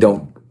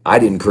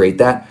didn't create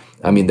that.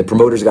 I mean, the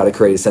promoters got to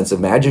create a sense of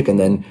magic, and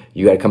then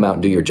you got to come out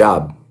and do your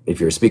job if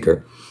you're a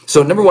speaker.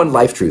 So number one,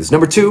 life truths.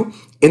 Number two,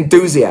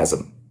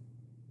 enthusiasm.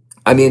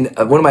 I mean,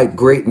 one of my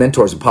great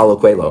mentors, Paulo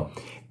Coelho,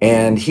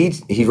 and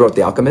he wrote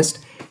The Alchemist.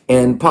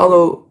 And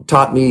Paulo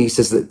taught me, he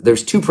says that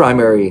there's two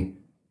primary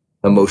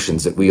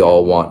emotions that we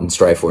all want and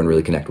strive for and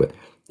really connect with: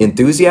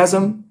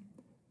 enthusiasm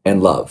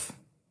and love.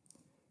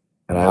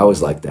 And I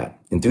always like that.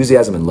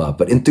 Enthusiasm and love.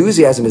 But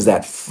enthusiasm is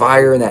that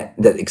fire and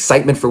that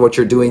excitement for what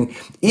you're doing.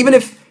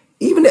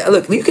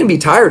 Look, you can be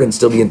tired and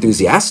still be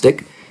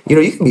enthusiastic.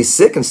 You can be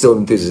sick and still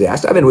be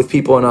enthusiastic. I've been with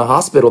people in a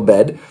hospital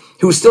bed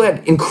who still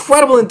had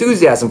incredible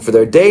enthusiasm for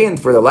their day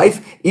and for their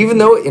life, even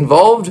though it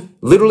involved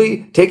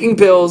literally taking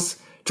pills,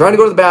 trying to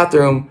go to the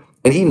bathroom,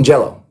 and eating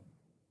Jell-O.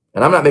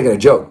 And I'm not making a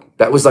joke.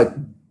 That was like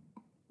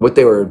what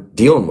they were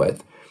dealing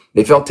with.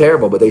 They felt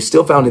terrible, but they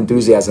still found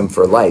enthusiasm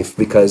for life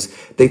because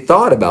they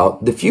thought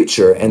about the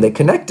future and they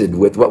connected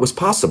with what was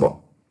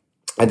possible.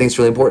 I think it's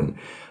really important.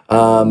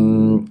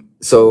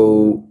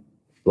 So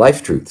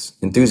life truths,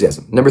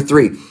 enthusiasm. Number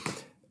three,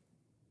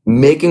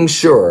 making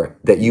sure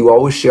that you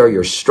always share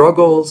your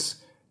struggles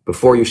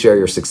before you share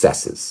your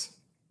successes.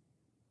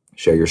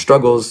 Share your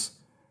struggles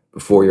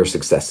before your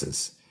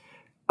successes.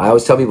 I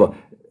always tell people,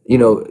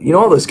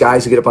 all those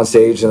guys who get up on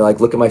stage and like,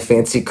 look at my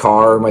fancy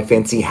car, my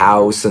fancy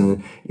house.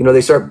 And,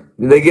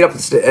 they get up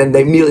and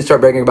they immediately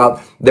start bragging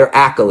about their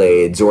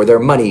accolades or their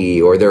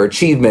money or their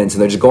achievements.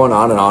 And they're just going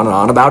on and on and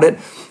on about it.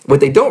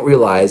 What they don't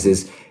realize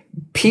is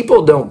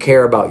people don't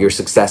care about your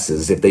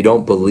successes if they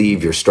don't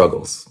believe your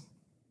struggles.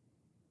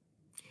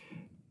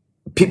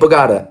 People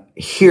got to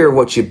hear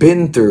what you've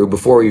been through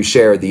before you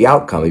share the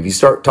outcome. If you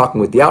start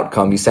talking with the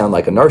outcome, you sound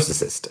like a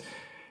narcissist.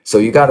 So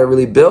you got to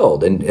really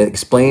build and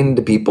explain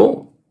to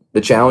people the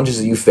challenges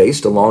that you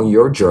faced along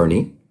your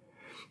journey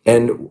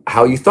and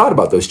how you thought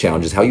about those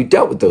challenges, how you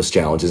dealt with those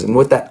challenges, and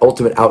what that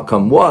ultimate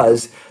outcome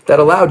was that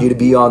allowed you to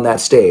be on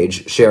that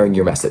stage sharing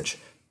your message.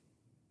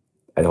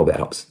 I hope that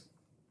helps.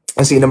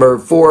 And see, number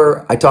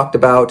four, I talked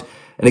about,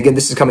 and again,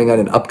 this is coming on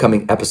an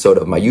upcoming episode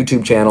of my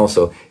YouTube channel.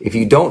 So if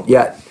you don't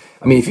yet,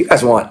 if you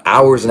guys want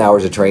hours and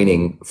hours of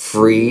training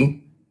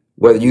free,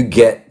 whether you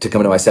get to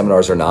come to my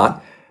seminars or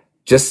not,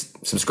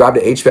 just subscribe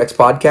to HPX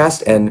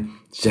Podcast and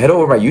head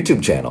over to my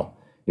YouTube channel.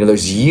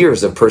 There's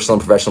years of personal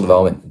and professional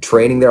development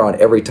training there on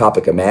every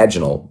topic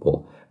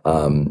imaginable.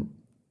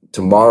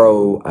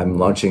 Tomorrow I'm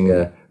launching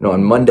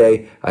on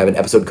Monday, I have an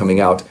episode coming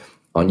out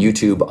on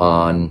YouTube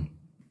on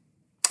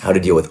how to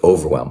deal with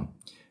overwhelm.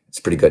 It's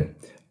pretty good.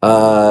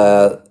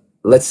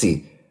 Let's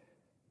see.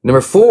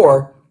 Number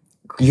four,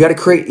 you got to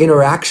create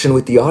interaction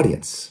with the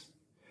audience.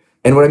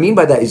 And what I mean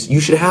by that is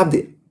you should have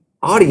the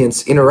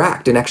audience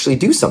interact and actually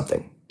do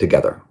something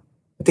together.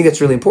 I think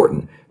that's really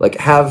important. Like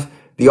have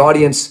the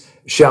audience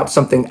shout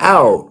something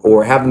out,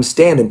 or have them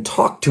stand and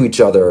talk to each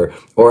other,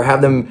 or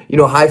have them,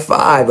 high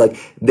five.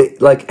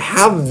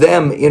 Have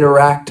them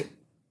interact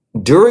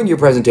during your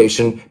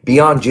presentation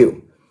beyond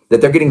you,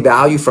 that they're getting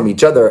value from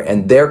each other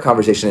and their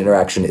conversation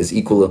interaction is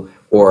equal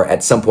or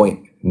at some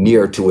point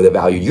near to the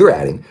value you're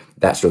adding.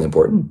 That's really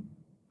important.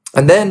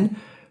 And then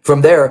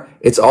from there,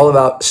 it's all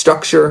about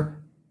structure,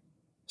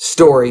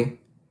 story,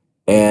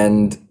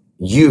 and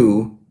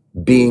you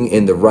being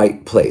in the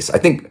right place. I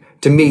think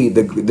to me,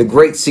 the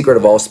great secret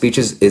of all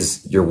speeches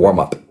is your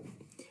warm-up.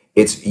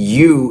 It's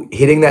you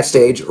hitting that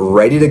stage,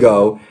 ready to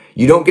go.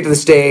 You don't get to the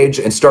stage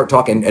and start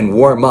talking and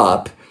warm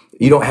up.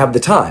 You don't have the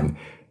time.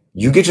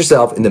 You get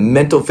yourself in the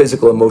mental,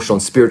 physical, emotional,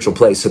 and spiritual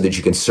place so that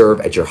you can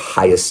serve at your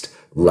highest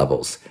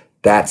levels.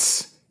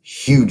 That's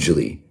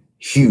hugely,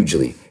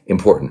 hugely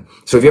important.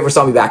 So if you ever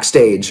saw me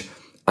backstage,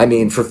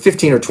 for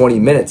 15 or 20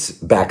 minutes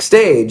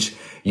backstage,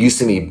 you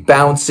see me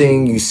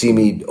bouncing, you see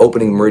me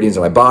opening meridians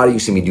in my body, you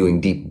see me doing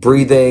deep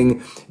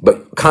breathing,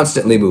 but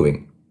constantly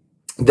moving.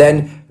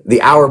 Then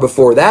the hour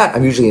before that,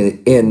 I'm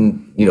usually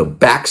in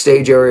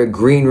backstage area,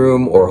 green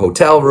room or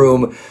hotel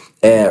room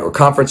or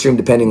conference room,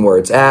 depending where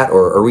it's at,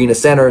 or arena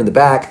center in the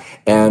back.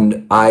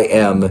 And I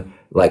am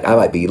Like I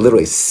might be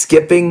literally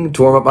skipping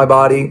to warm up my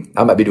body.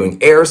 I might be doing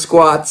air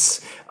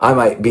squats. I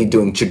might be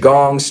doing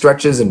Qigong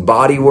stretches and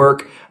body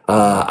work.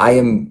 I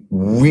am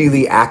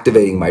really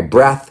activating my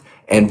breath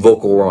and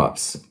vocal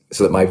warm-ups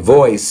so that my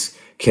voice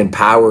can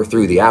power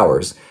through the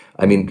hours.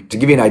 I mean, to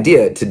give you an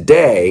idea,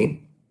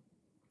 today,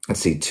 let's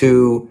see,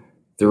 2,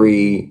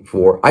 3,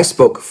 4, I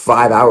spoke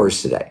 5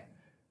 hours today.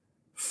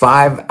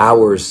 5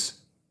 hours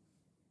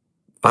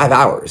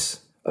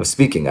of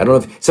speaking. I don't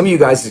know if some of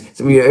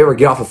you ever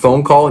get off a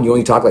phone call and you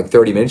only talk like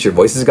 30 minutes, your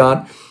voice is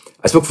gone.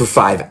 I spoke for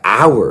 5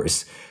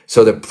 hours.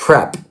 So the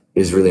prep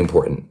is really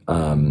important.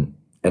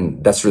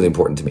 And that's really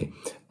important to me.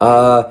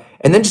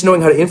 And then just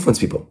knowing how to influence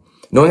people.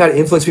 Knowing how to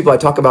influence people, I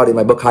talk about in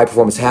my book, High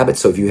Performance Habits.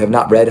 So if you have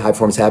not read High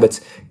Performance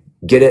Habits,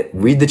 get it,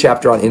 read the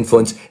chapter on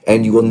influence,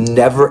 and you will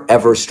never,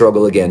 ever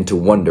struggle again to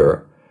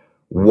wonder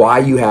why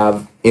you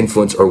have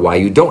influence or why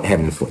you don't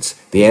have influence.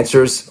 The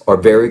answers are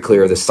very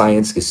clear. The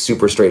science is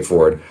super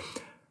straightforward.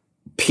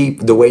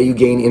 The way you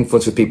gain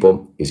influence with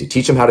people is you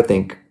teach them how to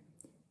think,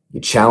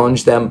 you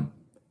challenge them,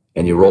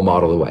 and you role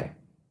model the way.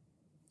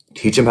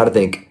 Teach them how to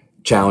think,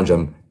 challenge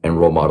them, and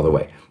role model the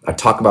way. I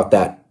talk about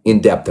that in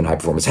depth in High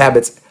Performance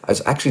Habits. I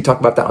was actually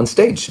talking about that on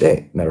stage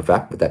today, matter of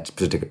fact, with that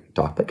particular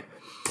topic.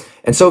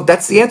 And so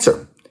that's the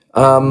answer.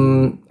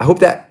 I hope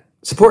that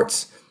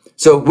supports.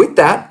 So with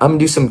that, I'm going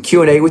to do some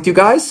Q&A with you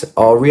guys.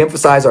 I'll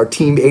reemphasize our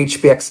Team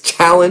HPX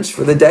challenge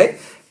for the day,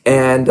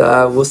 and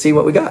we'll see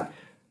what we got.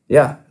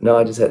 Yeah, no,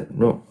 I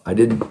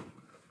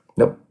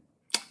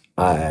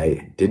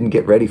didn't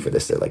get ready for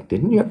this. They're like,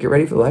 didn't you get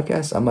ready for the live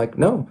cast? I'm like,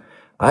 no,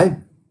 I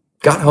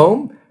got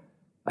home.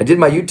 I did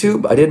my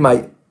YouTube. I did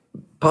my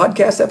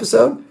podcast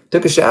episode,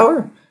 took a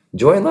shower,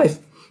 enjoying life.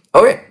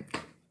 Okay.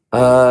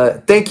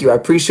 Thank you. I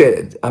appreciate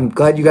it. I'm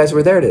glad you guys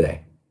were there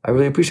today. I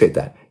really appreciate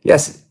that.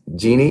 Yes,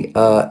 Jeannie,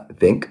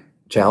 think,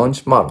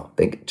 challenge, model.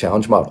 Think,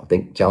 challenge, model.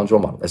 Think, challenge,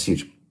 role model. That's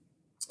huge.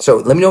 So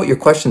let me know what your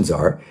questions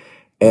are,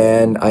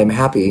 and I'm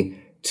happy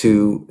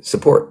to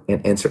support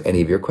and answer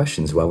any of your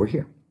questions while we're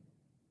here.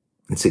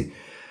 Let's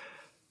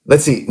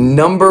see.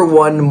 Number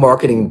one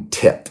marketing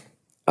tip.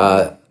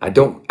 I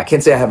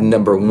can't say I have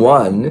number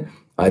one.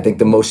 I think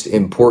the most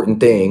important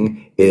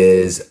thing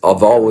is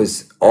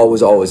always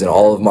in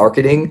all of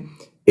marketing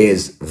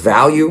is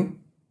value,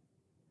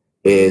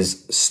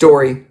 is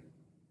story,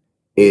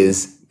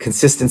 is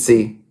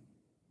consistency,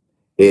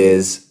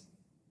 is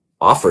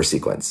offer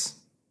sequence.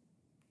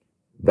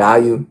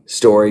 Value,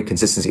 story,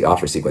 consistency,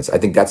 offer sequence. I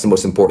think that's the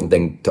most important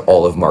thing to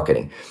all of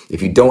marketing.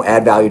 If you don't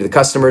add value to the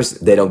customers,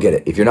 they don't get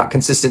it. If you're not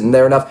consistent in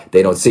there enough,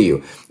 they don't see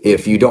you.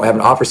 If you don't have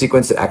an offer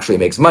sequence that actually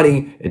makes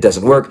money, it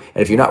doesn't work.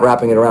 And if you're not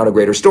wrapping it around a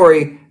greater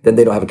story, then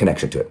they don't have a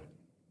connection to it.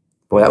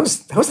 Boy, that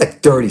was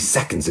like 30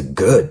 seconds of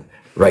good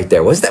right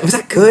there. Was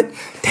that good?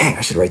 Dang,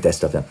 I should write that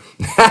stuff down.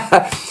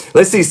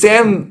 Let's see.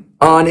 Sam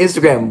on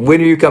Instagram.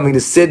 When are you coming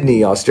to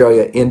Sydney,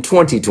 Australia in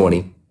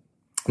 2020?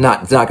 It's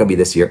not going to be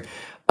this year.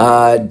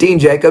 Dean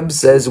Jacobs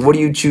says, what do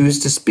you choose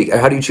to speak?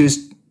 How do you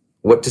choose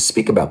what to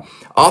speak about?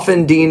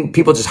 Often, Dean,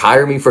 people just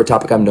hire me for a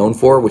topic I'm known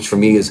for, which for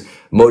me is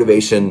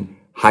motivation,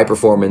 high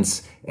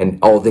performance, and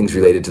all things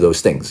related to those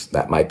things.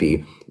 That might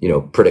be,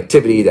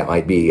 productivity. That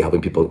might be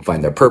helping people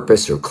find their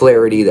purpose or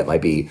clarity. That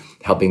might be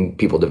helping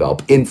people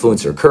develop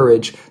influence or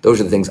courage. Those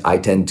are the things I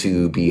tend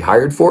to be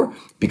hired for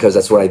because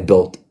that's what I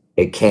built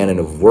a canon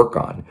of work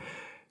on.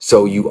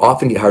 So you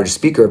often get hired as a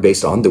speaker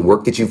based on the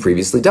work that you've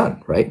previously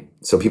done, right?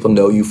 So people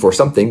know you for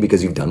something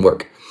because you've done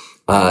work.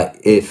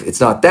 If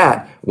it's not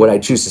that, what I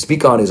choose to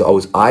speak on is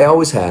I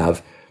always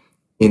have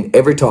in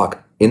every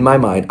talk in my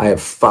mind, I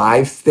have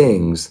 5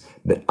 things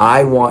that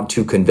I want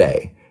to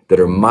convey that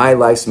are my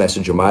life's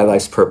message or my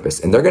life's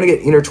purpose. And they're going to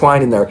get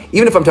intertwined in there.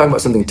 Even if I'm talking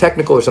about something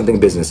technical or something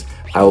business,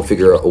 I will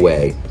figure out a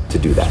way to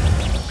do that.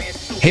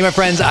 Hey, my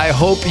friends, I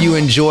hope you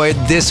enjoyed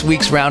this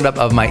week's roundup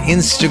of my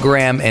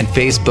Instagram and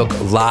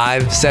Facebook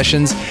live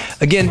sessions.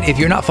 Again, if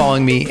you're not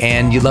following me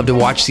and you'd love to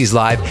watch these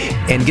live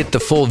and get the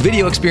full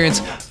video experience,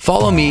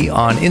 follow me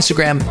on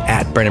Instagram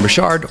at Brendon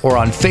Burchard or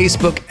on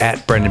Facebook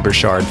at Brendon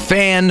Burchard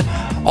Fan.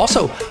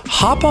 Also,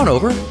 hop on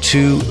over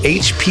to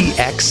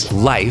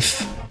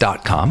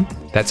hpxlife.com.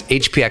 That's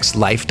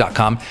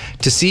hpxlife.com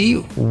to see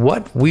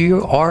what we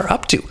are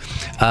up to.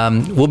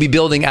 We'll be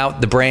building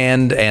out the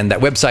brand and that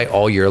website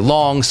all year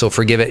long, so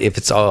forgive it if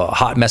it's a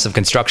hot mess of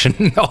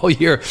construction all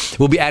year.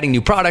 We'll be adding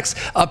new products,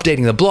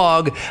 updating the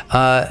blog,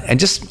 and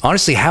just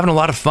honestly having a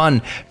lot of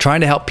fun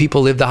trying to help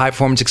people live the high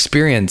performance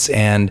experience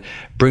and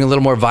bring a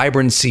little more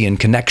vibrancy and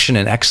connection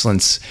and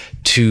excellence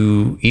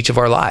to each of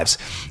our lives.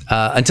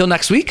 Until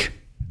next week,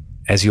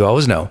 as you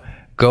always know,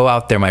 go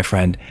out there, my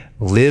friend,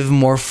 live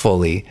more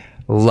fully,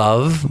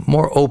 love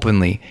more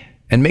openly,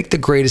 and make the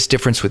greatest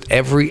difference with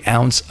every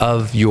ounce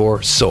of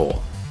your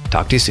soul.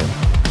 Talk to you soon.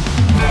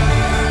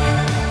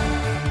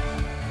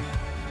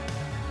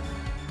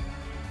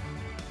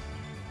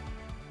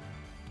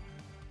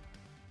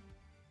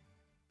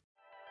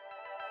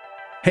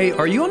 Hey,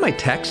 are you on my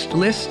text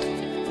list?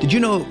 Did you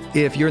know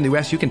if you're in the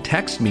US, you can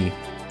text me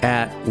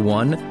at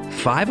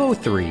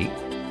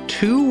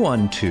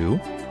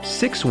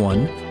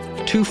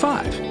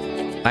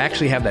 1-503-212-6125. I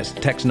actually have that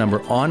text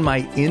number on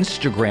my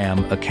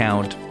Instagram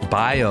account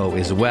bio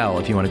as well,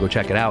 if you want to go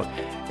check it out.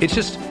 It's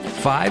just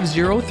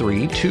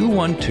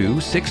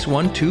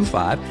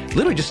 503-212-6125.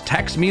 Literally just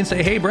text me and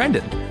say, hey,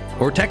 Brendan.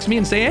 Or text me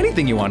and say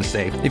anything you want to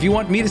say. If you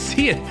want me to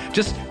see it,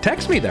 just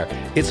text me there.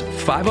 It's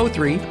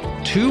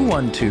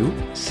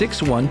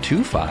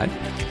 503-212-6125.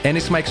 And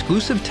it's my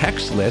exclusive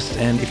text list.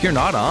 And if you're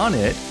not on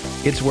it,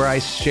 it's where I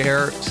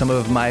share some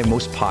of my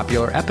most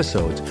popular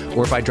episodes.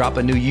 Or if I drop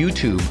a new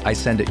YouTube, I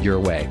send it your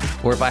way.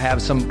 Or if I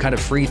have some kind of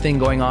free thing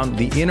going on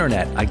the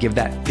internet, I give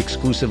that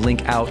exclusive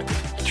link out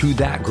to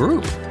that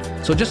group.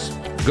 So just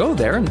go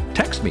there and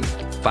text me,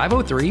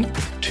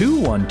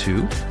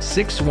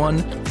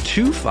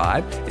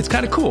 503-212-6125. It's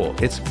kind of cool.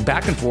 It's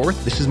back and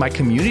forth. This is my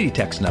community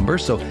text number.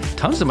 So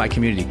tons of my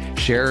community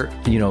share,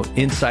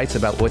 insights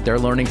about what they're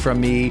learning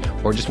from me,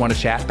 or just want to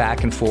chat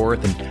back and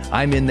forth. And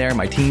I'm in there,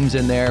 my team's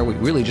in there. We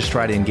really just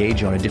try to engage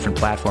you on a different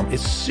platform.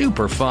 It's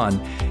super fun.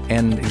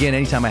 And again,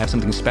 anytime I have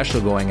something special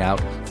going out,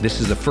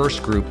 this is the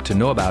first group to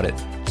know about it.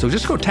 So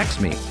just go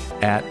text me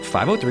at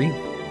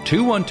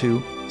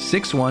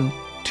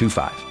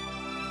 503-212-6125.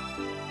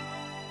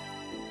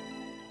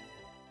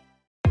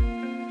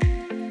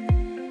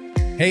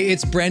 Hey,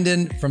 it's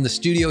Brendan from the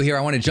studio here.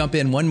 I want to jump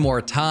in one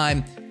more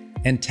time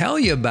and tell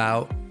you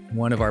about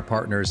one of our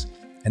partners,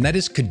 and that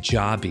is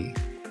Kajabi.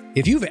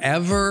 If you've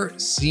ever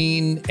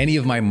seen any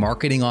of my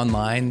marketing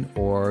online,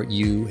 or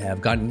you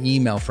have gotten an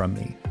email from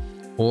me,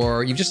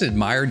 or you've just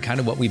admired kind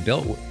of what we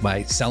built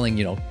by selling,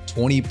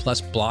 20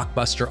 plus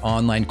blockbuster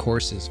online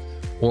courses,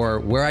 or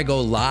where I go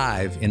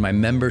live in my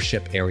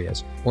membership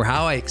areas, or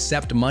how I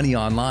accept money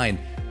online,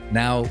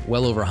 now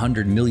well over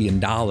 $100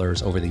 million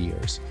over the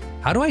years.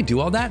 How do I do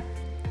all that?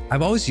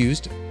 I've always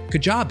used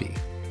Kajabi.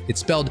 It's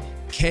spelled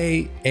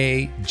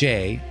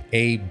Kajabi.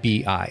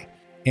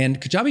 And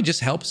Kajabi just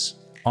helps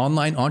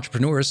online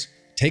entrepreneurs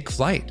take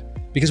flight,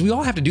 because we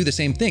all have to do the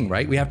same thing,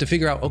 right? We have to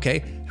figure out,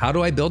 okay, how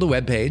do I build a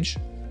web page?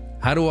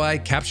 How do I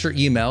capture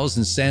emails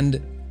and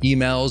send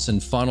emails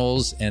and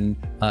funnels and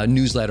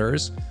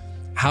newsletters?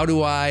 How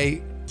do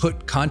I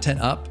put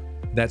content up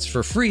that's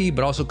for free,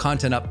 but also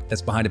content up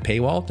that's behind a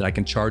paywall that I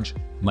can charge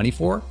money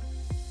for?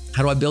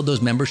 How do I build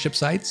those membership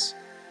sites?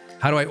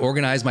 How do I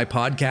organize my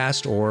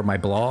podcast or my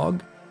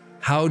blog?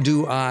 How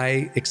do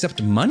I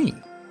accept money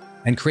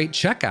and create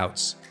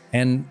checkouts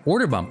and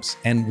order bumps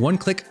and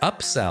one-click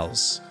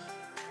upsells?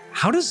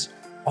 How does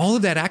all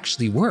of that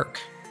actually work?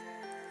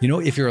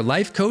 If you're a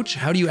life coach,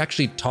 how do you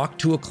actually talk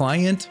to a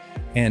client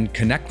and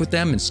connect with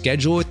them and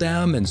schedule with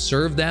them and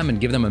serve them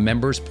and give them a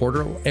members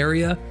portal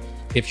area?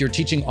 If you're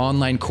teaching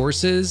online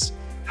courses,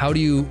 how do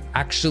you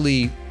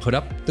actually put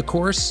up the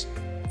course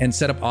and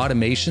set up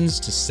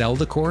automations to sell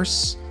the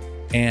course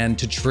and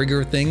to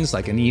trigger things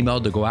like an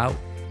email to go out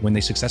when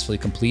they successfully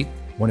complete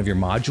one of your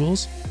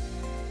modules?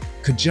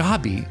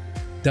 Kajabi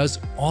does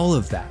all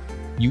of that.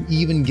 You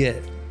even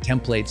get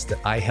templates that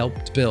I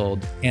helped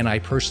build and I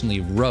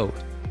personally wrote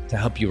to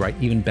help you write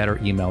even better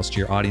emails to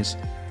your audience.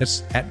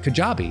 That's at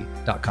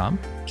kajabi.com,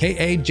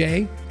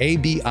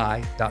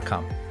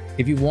 Kajabi.com.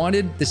 If you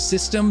wanted the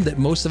system that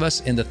most of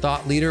us in the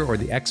thought leader or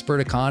the expert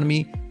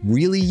economy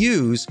really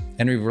use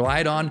and we've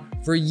relied on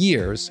for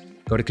years,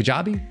 go to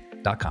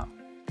kajabi.com.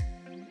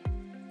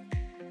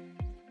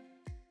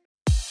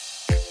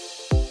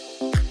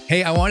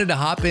 Hey, I wanted to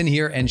hop in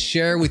here and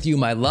share with you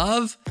my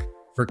love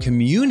for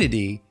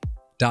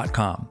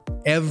community.com.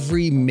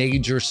 Every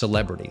major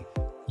celebrity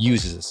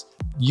uses this.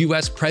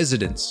 US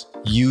presidents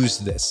use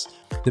this.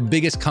 The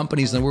biggest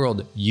companies in the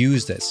world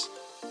use this.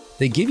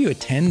 They give you a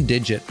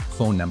 10-digit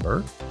phone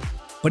number,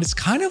 but it's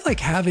kind of like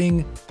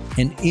having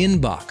an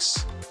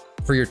inbox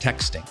for your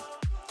texting.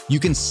 You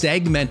can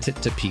segment it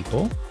to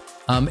people,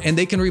 and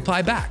they can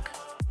reply back.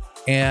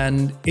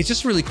 And it's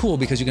just really cool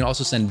because you can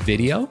also send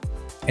video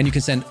and you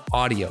can send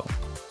audio.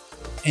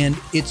 And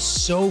it's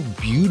so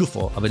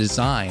beautiful of a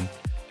design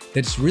that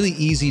it's really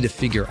easy to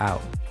figure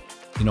out.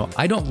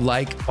 I don't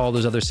like all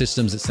those other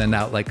systems that send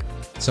out like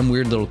some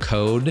weird little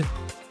code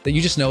that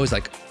you just know is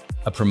like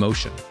a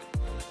promotion.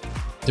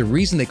 The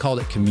reason they called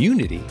it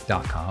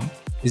community.com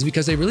is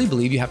because they really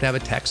believe you have to have a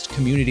text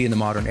community in the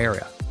modern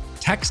era.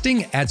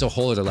 Texting adds a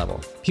whole other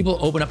level. People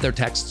open up their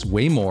texts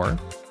way more.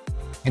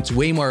 It's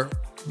way more,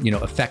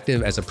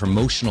 effective as a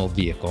promotional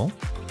vehicle.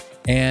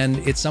 And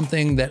it's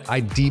something that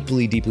I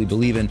deeply, deeply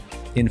believe in.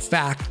 In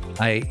fact,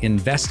 I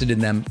invested in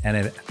them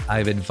and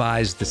I've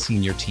advised the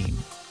senior team.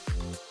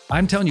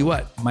 I'm telling you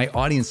what, my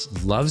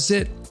audience loves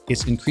it.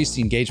 It's increased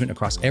the engagement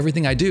across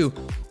everything I do.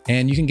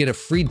 And you can get a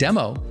free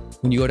demo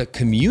when you go to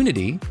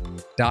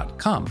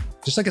community.com.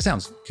 Just like it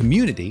sounds,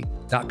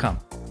 community.com.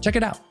 Check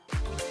it out.